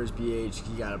applied for his BH.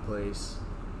 He got a place.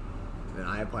 Then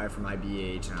I applied for my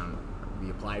BH, and we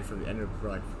applied for the end of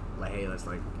like hey, let's,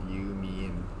 like, you, me,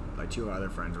 and like two of our other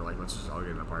friends were like, let's just all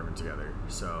get an apartment together.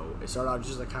 So it started out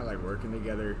just like kind of like working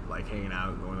together, like hanging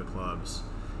out, going to clubs,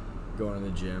 going to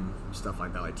the gym, stuff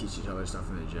like that, like teach each other stuff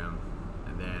in the gym.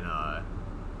 And then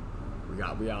we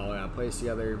all got a place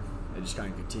together. It just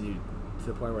kind of continued to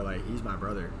the point where, like, he's my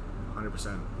brother,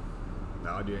 100%.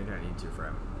 I'll do anything I need to for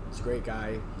him. He's a great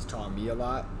guy. He's taught me a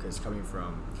lot, because coming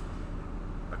from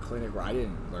a clinic where I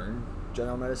didn't learn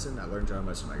general medicine, I learned general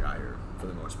medicine when I got here for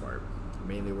the most part.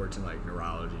 Mainly worked in, like,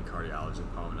 neurology, cardiology,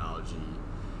 pulmonology,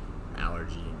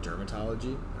 allergy, and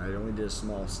dermatology. I only did a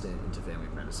small stint into family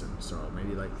medicine, so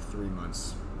maybe like 3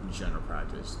 months in general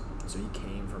practice. So he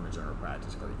came from a general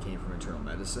practice, but he came from internal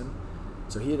medicine.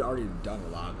 So he had already done a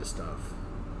lot of the stuff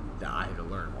that I had to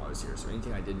learn while I was here. So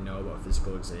anything I didn't know about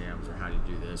physical exams or how to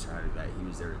do this or how to do that, he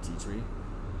was there to teach me.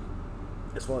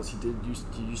 As well as he used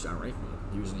to outrank me.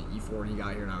 He was an E4 when he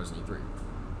got here, and I was an E3.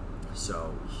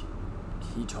 So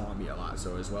he taught me a lot.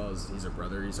 So as well as he's a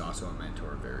brother, he's also a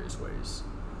mentor in various ways.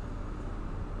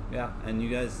 Yeah, and you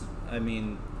guys, I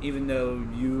mean, even though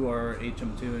you are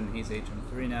HM2 and he's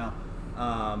HM3 now,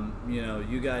 you know,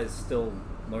 you guys still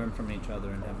learn from each other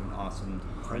and have an awesome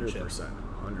friendship.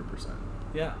 100%.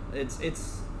 Yeah,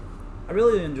 it's. I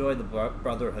really enjoy the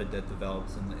brotherhood that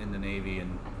develops in the Navy,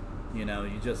 and you know,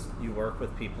 you work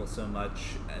with people so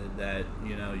much that,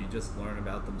 you know, you just learn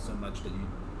about them so much that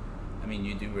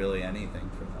you do really anything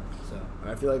for them. So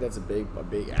I feel like that's a big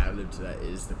additive to that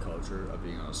is the culture of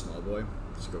being on a small boy.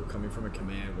 Just coming from a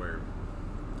command where,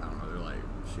 I don't know, they're like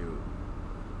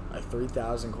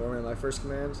 3,000 corpsmen in my first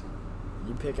command.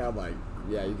 You pick out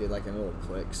you get like in little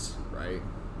cliques, right?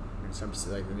 And some,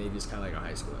 like, the Navy's kind of like a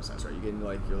high school in a sense, right? You get into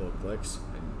like your little cliques,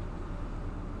 and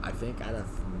I think out of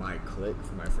my clique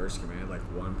for my first command, like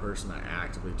one person I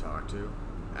actively talk to,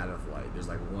 out of like there's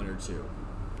like one or two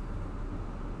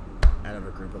out of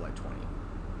a group of like 20.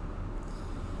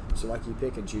 So like you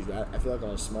pick and choose. I feel like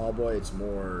on a small boy, it's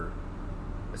more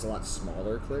it's a lot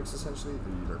smaller cliques essentially.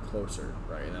 They're closer,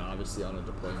 right? And then obviously on a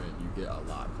deployment, you get a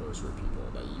lot closer with people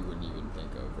that you wouldn't even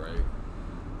think of, right?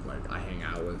 Like I hang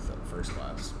out with first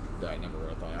class that I never would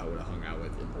have thought I would have hung out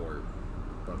with in board,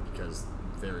 but because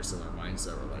very similar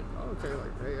mindset, we're like, oh, okay,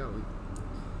 like hey,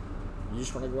 you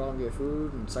just want to go out and get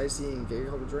food and sightsee and get a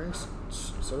couple drinks.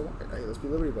 So do I. Hey, let's be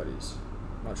Liberty buddies.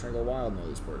 I'm not trying to go wild in all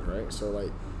these sports, right? So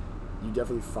like, you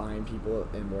definitely find people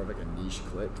in more of like a niche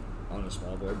clique on a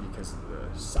small board because of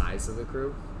the size of the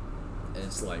crew. And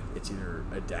it's like, it's either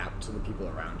adapt to the people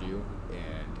around you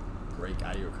and break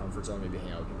out of your comfort zone, maybe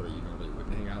hang out with people that you normally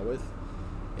wouldn't hang out with,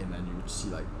 and then you see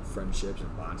like friendships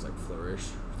and bonds like flourish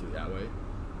through that way,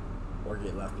 or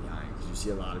get left behind because you see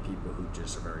a lot of people who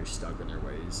just are very stuck in their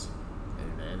ways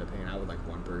and they end up hanging out with like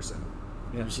one person.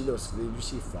 Yeah. You see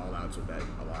fallouts with that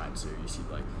a lot too. You see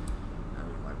like, I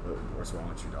mean, like, what's wrong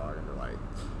with your dog? And they're like,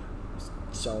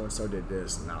 so and so did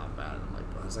this, and now I'm bad. I'm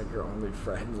like, well, it's like your only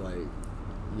friend. Like,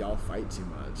 y'all fight too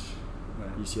much.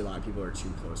 Right. You see a lot of people are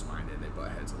too close-minded. They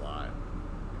butt heads a lot,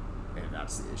 and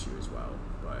that's the issue as well.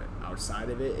 But outside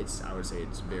of it, I would say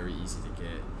it's very easy to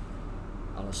get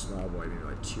on a small boy, maybe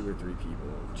like 2 or 3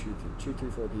 people, 2, 3,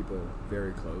 4 people,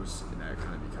 very close, and that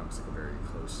kind of becomes like a very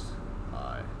close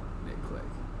knit clique.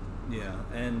 Yeah,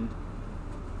 and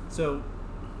so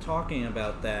talking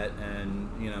about that, and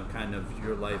kind of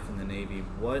your life in the Navy,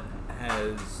 why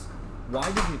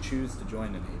did you choose to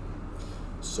join the Navy?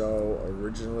 So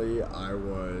originally, I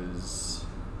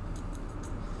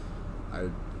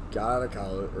got out of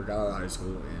college or got out of high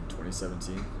school in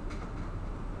 2017.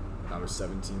 I was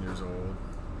 17 years old,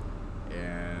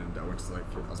 and I went to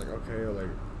I was like, okay, like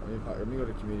let me go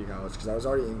to community college because I was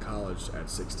already in college at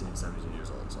 16, 17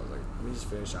 years old. So I was like, let me just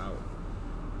finish out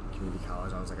community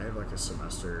college. I was like, I have like a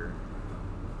semester,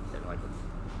 and like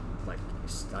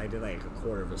I did like a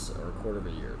quarter of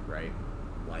a year, right?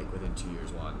 Like within 2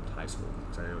 years while in high school.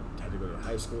 So I had to go to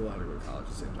high school, I had to go to college at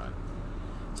the same time.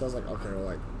 So I was like, okay, well,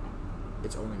 like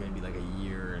it's only going to be like a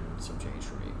year and some change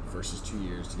for me versus 2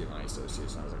 years to get my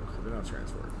associates. And I was like, okay, then I'll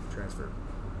transfer.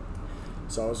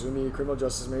 So I was going to be a criminal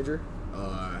justice major,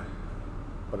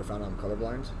 but I found out I'm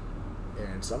colorblind.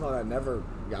 And somehow that never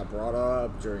got brought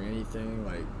up during anything.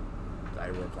 Like, I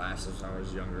wore glasses when I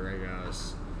was younger, I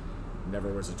guess. Never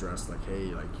was addressed like, hey,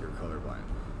 like, you're colorblind.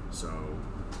 So,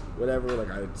 whatever,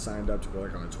 like, I signed up to go,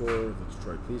 like, on a tour with the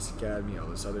Detroit Police Academy, all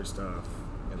this other stuff.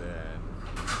 And then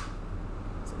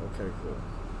I was like, okay, cool.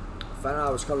 Found out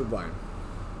I was colorblind.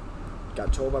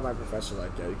 Got told by my professor,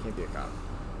 like, yeah, you can't be a cop.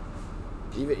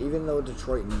 Even though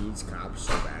Detroit needs cops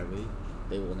so badly,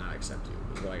 they will not accept you,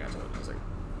 is what I got told. I was like,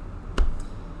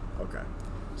 okay.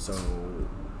 So,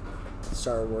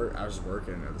 I was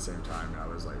working at the same time, and I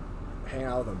was like hanging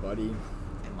out with a buddy,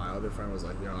 and my other friend was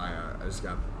like, I just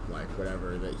got like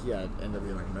whatever, that he had ended up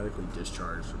being like medically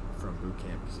discharged from boot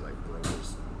camp because he like broke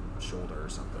his shoulder or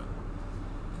something.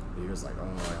 He was like,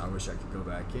 I wish I could go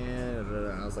back in,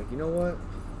 and I was like, you know what?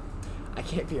 I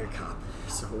can't be a cop,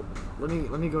 so let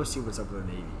me go see what's up with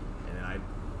the Navy. And then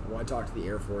I talked to the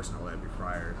Air Force and all that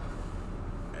prior,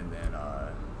 and then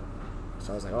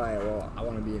so I was like, all right, well, I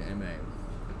want to be an MA.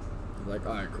 They're like,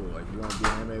 all right, cool. Like, you want to be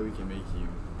an MA, we can make you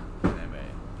an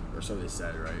MA, or so they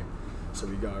said, right? So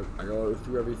I go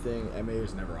through everything. MA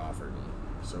was never offered me.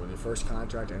 So the first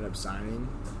contract I ended up signing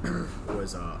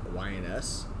was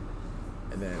YNS,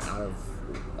 and then out of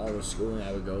all the schooling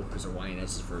I would go, because the YNS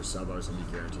is for a sub, I was going to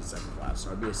be guaranteed second class.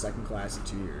 So I'd be a second class in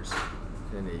 2 years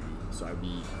in the Navy. So I'd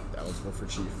be eligible for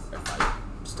chief if I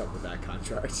stuck with that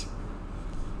contract.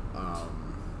 Or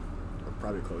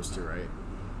probably close to, right?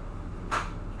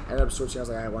 Ended up switching. I was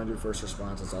like, I want to do first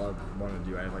response. That's all I want to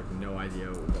do. I have like no idea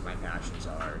what my passions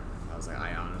are. I was like,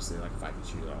 I honestly, like, if I could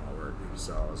choose, I want to work.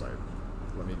 So I was like,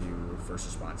 let me do first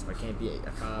response. If I can't be a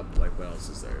cop, like, what else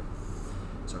is there?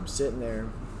 So I'm sitting there.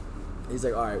 He's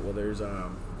like, all right, well, there's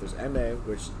MA,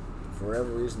 which for whatever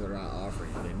reason they're not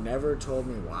offering. They never told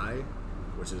me why,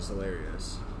 which is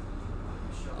hilarious.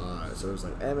 So it was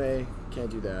like, MA, can't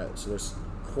do that. So there's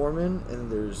corpsman, and then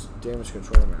there's damage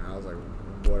controlman. I was like,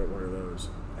 what are those?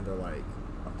 And they're like,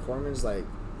 a corpsman's like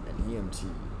an EMT,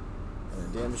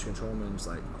 and a damage controlman's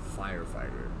like a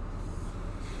firefighter.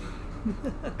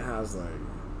 And I was like,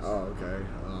 oh,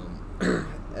 okay.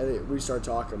 And we started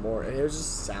talking more, and it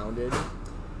just sounded.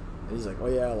 And he's like, oh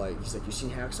yeah, like, he's like, you seen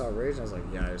Hacksaw Ridge? And I was like,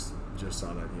 yeah, I just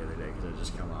saw that the other day because it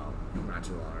just come out not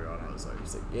too long ago. And I was like,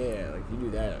 he's like, yeah, like, you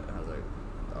do that. And I was like,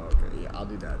 oh, okay, yeah, I'll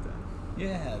do that then.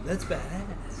 Yeah, that's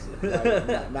badass.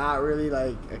 Like, not really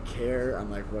like a care. I'm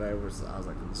like, I was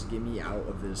like, just get me out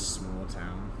of this small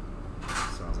town.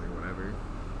 So I was like, whatever.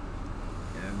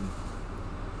 And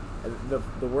And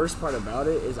the worst part about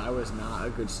it is I was not a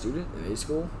good student in A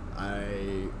school.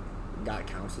 I got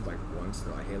counseled like once.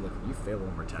 They're like, hey, look, if you fail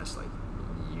one more test, like,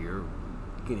 you're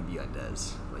gonna be on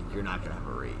des. Like, you're not gonna have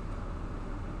a rate.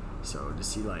 So to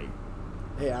see like,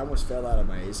 hey, I almost fell out of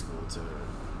my A school to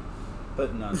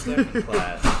putting on second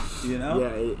class, you know? Yeah,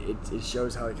 it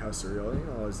shows how surreal. You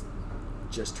know, I was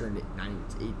just turned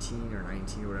 18 or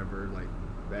 19 or whatever, like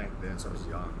back then, so I was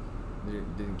young.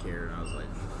 Didn't care, and I was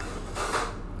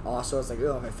like, also, it's like,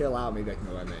 oh, if I fail out, maybe I can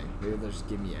go MA. Maybe they'll just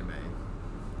give me MA.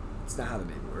 It's not how the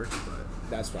name works, but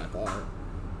that's what I thought.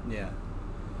 Yeah.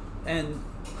 And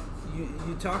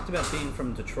you talked about being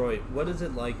from Detroit. What is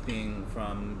it like being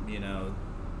from,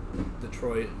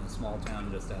 Detroit, a small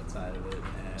town just outside of it,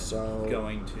 and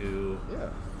going to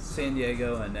San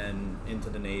Diego and then into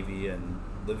the Navy and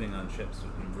living on ships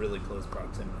in really close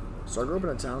proximity? So I grew up in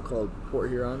a town called Port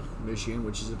Huron, Michigan,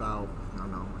 which is about,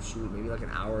 maybe like an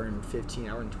hour and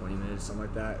 20 minutes, something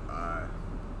like that,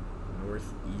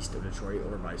 northeast of Detroit,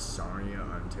 over by Sarnia,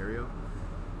 Ontario.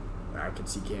 I could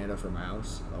see Canada from my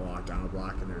house. I walk down the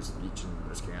block and there's the beach and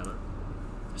there's Canada.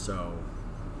 So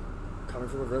coming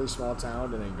from a really small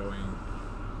town and then going,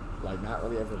 like, not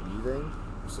really ever leaving.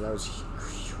 So that was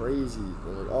crazy.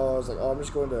 I was like, I'm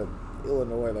just going to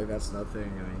Illinois, like, that's nothing.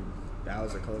 I mean, that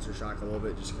was a culture shock a little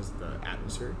bit just because of the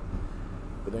atmosphere.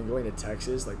 But then going to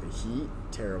Texas, like, the heat,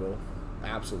 terrible.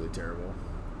 Absolutely terrible.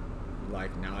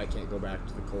 Like, now I can't go back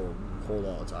to the cold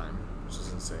all the time, which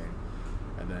is insane.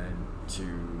 And then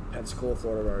to Pensacola,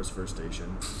 Florida, where I was first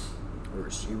stationed, where it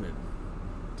was humid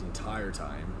the entire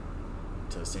time,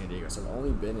 to San Diego. So I've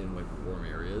only been in, like, warm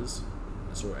areas.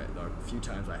 So a few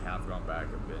times I have gone back,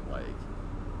 I've been, like,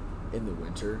 in the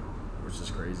winter, which is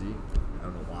crazy. I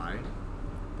don't know why,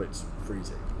 but it's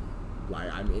freezing.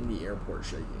 Like, I'm in the airport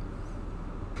shaking.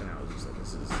 And I was just like,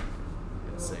 this is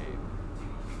insane.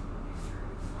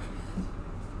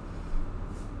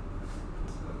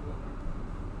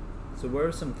 So what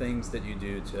are some things that you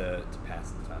do to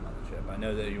pass the time on the ship? I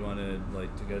know that you wanted,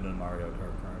 like, to go to the Mario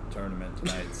Kart tournament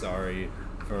tonight. Sorry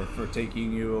for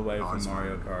taking you away from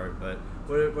Mario Kart, but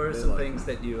what are some things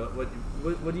that you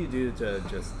what do you do to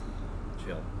just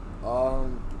chill?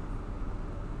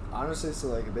 Honestly, so,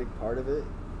 like, a big part of it,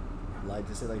 like,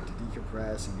 to say, like, to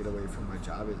decompress and get away from my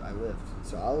job, is I lift.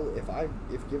 So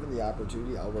if given the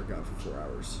opportunity, I'll work out for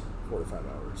 4 to 5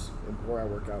 hours. And before I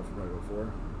work out for probably about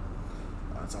 4.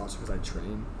 It's also because I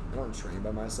train. I don't train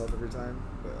by myself every time,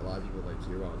 but a lot of people, like,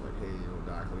 hear about, like, hey,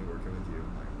 Doc, let me work in with you.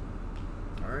 I'm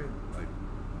like, all right, like,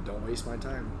 don't waste my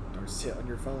time. Don't sit on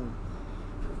your phone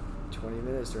for 20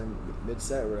 minutes during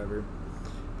mid-set or whatever.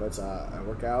 But I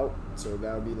work out, so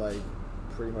that would be, like,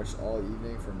 pretty much all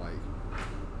evening from, like,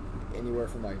 anywhere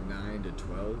from, like, 9 to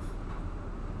 12.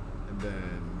 And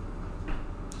then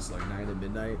just, like, 9 to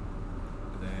midnight.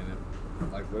 And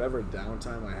then, like, whatever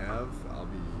downtime I have, I'll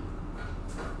be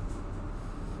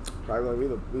probably,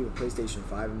 like, we have a PlayStation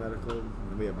 5 in medical,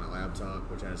 and we have my laptop,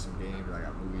 which has some games. I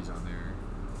got movies on there.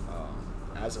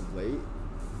 As of late,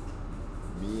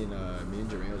 me and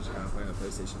Jermaine was just kind of playing the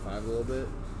PlayStation 5 a little bit,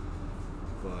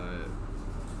 but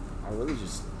I really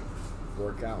just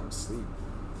work out and sleep,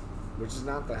 which is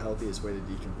not the healthiest way to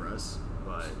decompress,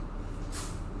 but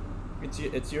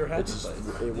it's your happy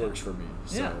place. It works for me.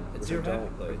 So, it's your happy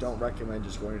place. I don't recommend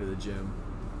just going to the gym.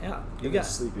 Yeah, you got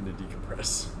sleeping to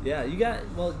decompress. Yeah, you got.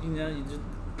 Well, you just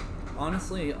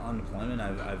honestly on deployment,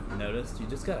 I've noticed you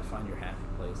just gotta find your happy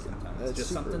place sometimes. It's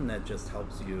just something that just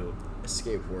helps you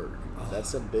escape work. Oh.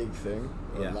 That's a big thing.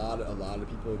 Yeah. A lot of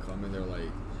people come in, they're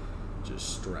like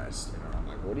just stressed, and I'm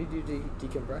like, what do you do to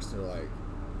decompress? And they're like,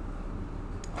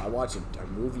 I watch a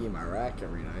movie in my rack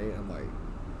every night. I'm like,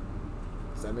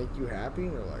 does that make you happy?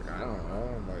 And they're like, I don't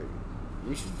know. I'm like,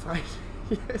 you should find.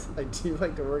 Like, do you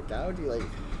like to work out? Do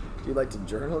you like to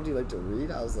journal? Do you like to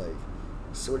read? I was like,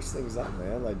 switch things up,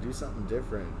 man. Like, do something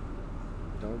different.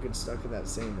 Don't get stuck in that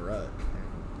same rut.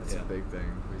 That's a big thing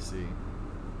we see.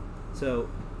 So,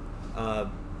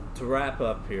 to wrap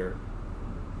up here,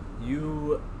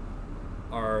 you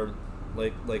are,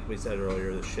 like we said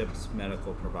earlier, the ship's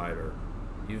medical provider.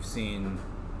 You've seen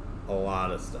a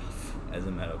lot of stuff as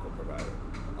a medical provider.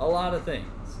 A lot of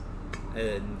things.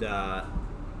 And,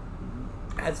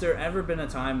 has there ever been a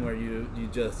time where you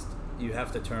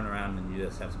have to turn around and you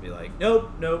just have to be like, nope,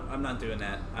 I'm not doing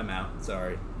that. I'm out.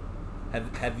 Sorry.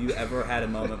 Have you ever had a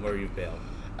moment where you failed?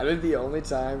 I think the only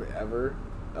time ever,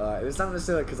 and it's not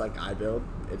necessarily because, like, I bailed.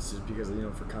 It's just because,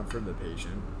 for comfort of the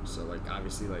patient. So, like,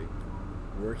 obviously, like,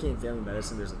 working in family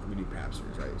medicine, we do pap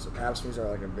smears, right? So pap smears are,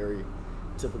 like, a very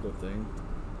typical thing.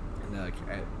 And, like,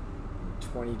 at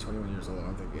 20, 21 years old, I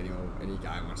don't think any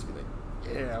guy wants to be like,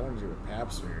 yeah, I want to do a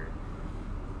pap smear.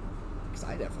 Because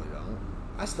I definitely don't.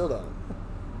 I still don't.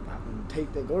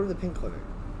 Go to the pink clinic.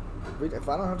 If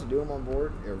I don't have to do them on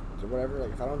board or whatever,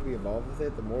 like if I don't have to be involved with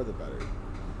it, the more the better.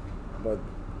 But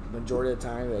majority of the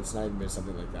time, that's not even been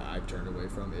something like that I've turned away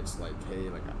from. It's like, hey,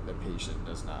 like the patient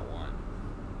does not want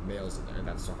males in there, and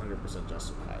that's 100%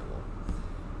 justifiable.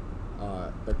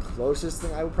 The closest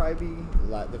thing I was probably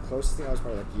like,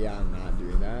 yeah, I'm not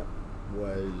doing that,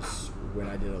 was when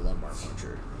I did a lumbar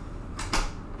puncture.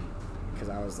 Because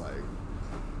I was like,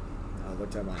 I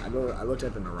looked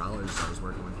at the neurologist I was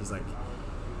working with. He's like,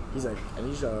 I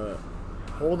need you to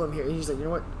hold him here. And he's like, you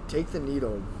know what? Take the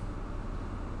needle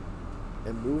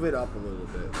and move it up a little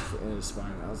bit in his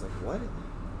spine. And I was like, what?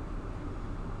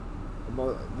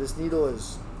 This needle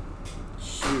is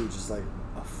huge. It's like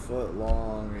a foot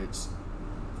long. It's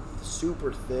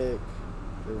super thick.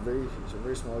 It's a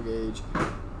very small gauge.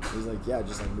 He's like, yeah,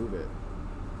 just like move it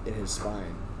in his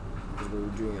spine. Because we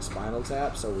were doing a spinal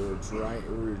tap, so we were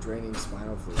draining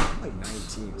spinal fluid. I'm like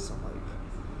 19, so I'm like,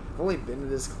 I've only been to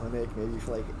this clinic maybe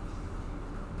for like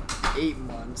 8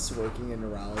 months working in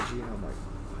neurology, and I'm like,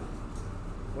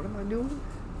 what am I doing?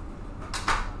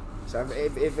 So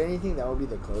if anything, that would be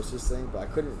the closest thing, but I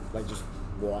couldn't like just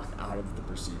walk out of the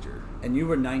procedure. And you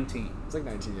were 19. It's like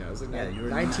 19, yeah. I was like you were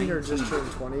 19 or just turned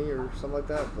 20 or something like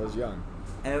that, but I was young.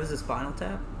 And it was a spinal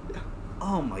tap? Yeah.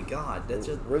 Oh my God, that's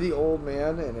just... We're the old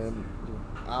man, and then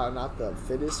not the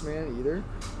fittest man either.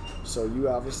 So you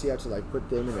obviously have to like put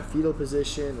them in a fetal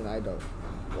position, and I don't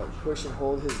like push and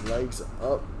hold his legs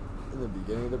up in the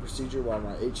beginning of the procedure while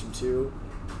my HM2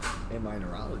 and my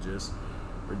neurologist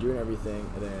were doing everything.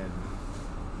 And then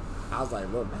I was like,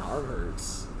 look, my arm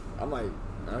hurts. I'm like,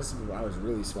 I was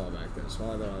really small back then,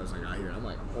 smaller than I was like out here. I'm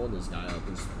like, I'm holding this guy up.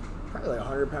 He's probably like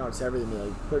 100 pounds heavier than me,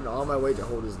 like putting all my weight to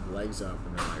hold his legs up.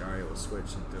 And they're like, all right, we'll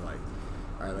switch. And they're like,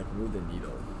 all right, like move the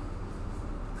needle.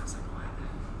 I was like, what?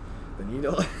 The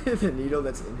needle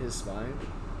that's in his spine?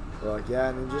 They're like, yeah,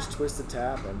 and then just twist the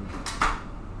tap, and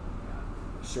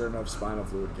sure enough, spinal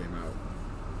fluid came out.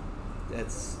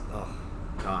 That's, oh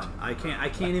God, I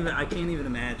can't even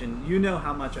imagine. You know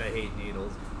how much I hate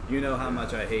needles. You know how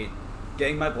much I hate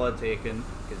getting my blood taken,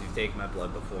 because you've taken my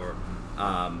blood before.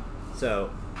 So,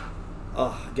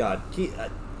 oh God,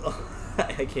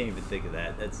 I can't even think of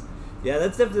that. That's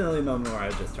definitely a moment where I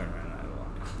would just turn around and I would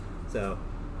walk. So,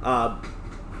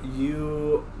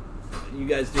 you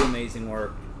guys do amazing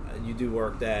work. You do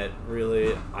work that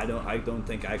really I don't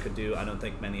think I could do. I don't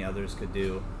think many others could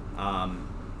do.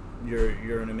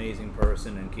 You're an amazing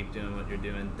person, and keep doing what you're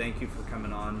doing. Thank you for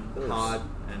coming on the pod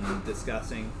and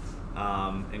discussing,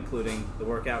 including the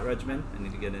workout regimen. I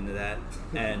need to get into that,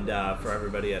 and for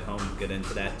everybody at home, get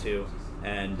into that too.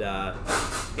 And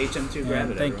HM2 Grab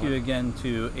It. Thank everyone. you again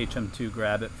to HM2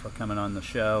 Grab It for coming on the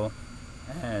show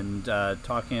and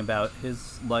talking about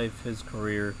his life, his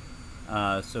career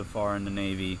so far in the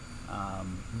Navy.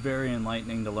 Very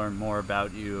enlightening to learn more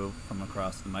about you from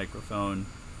across the microphone.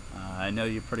 I know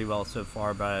you pretty well so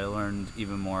far, but I learned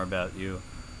even more about you,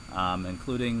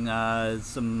 including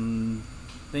some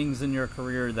things in your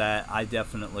career that I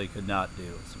definitely could not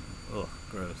do.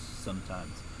 Gross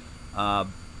sometimes.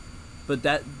 But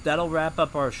that'll wrap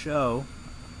up our show.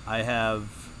 I have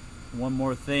one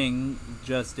more thing.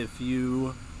 Just if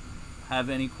you have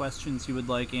any questions you would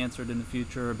like answered in the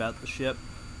future about the ship,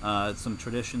 some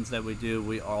traditions that we do,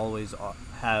 we always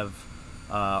have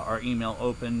our email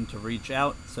open to reach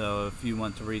out. So if you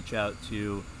want to reach out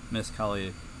to Miss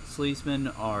Kali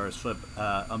Sleesman, our ship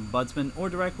ombudsman, or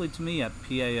directly to me at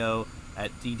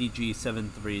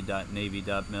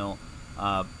pao@ddg73.navy.mil,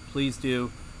 please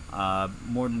do.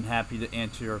 More than happy to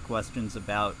answer your questions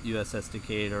about USS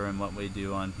Decatur and what we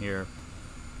do on here.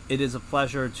 It is a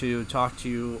pleasure to talk to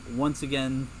you once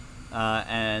again,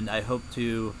 and I hope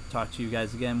to talk to you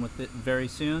guys again with it very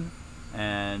soon,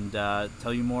 and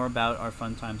tell you more about our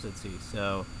fun times at sea.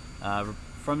 So,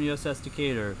 from USS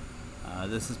Decatur,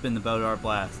 this has been the BODAR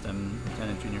Blast. I'm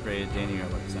Lieutenant Junior Grade Danny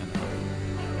Ehrlich, signing off.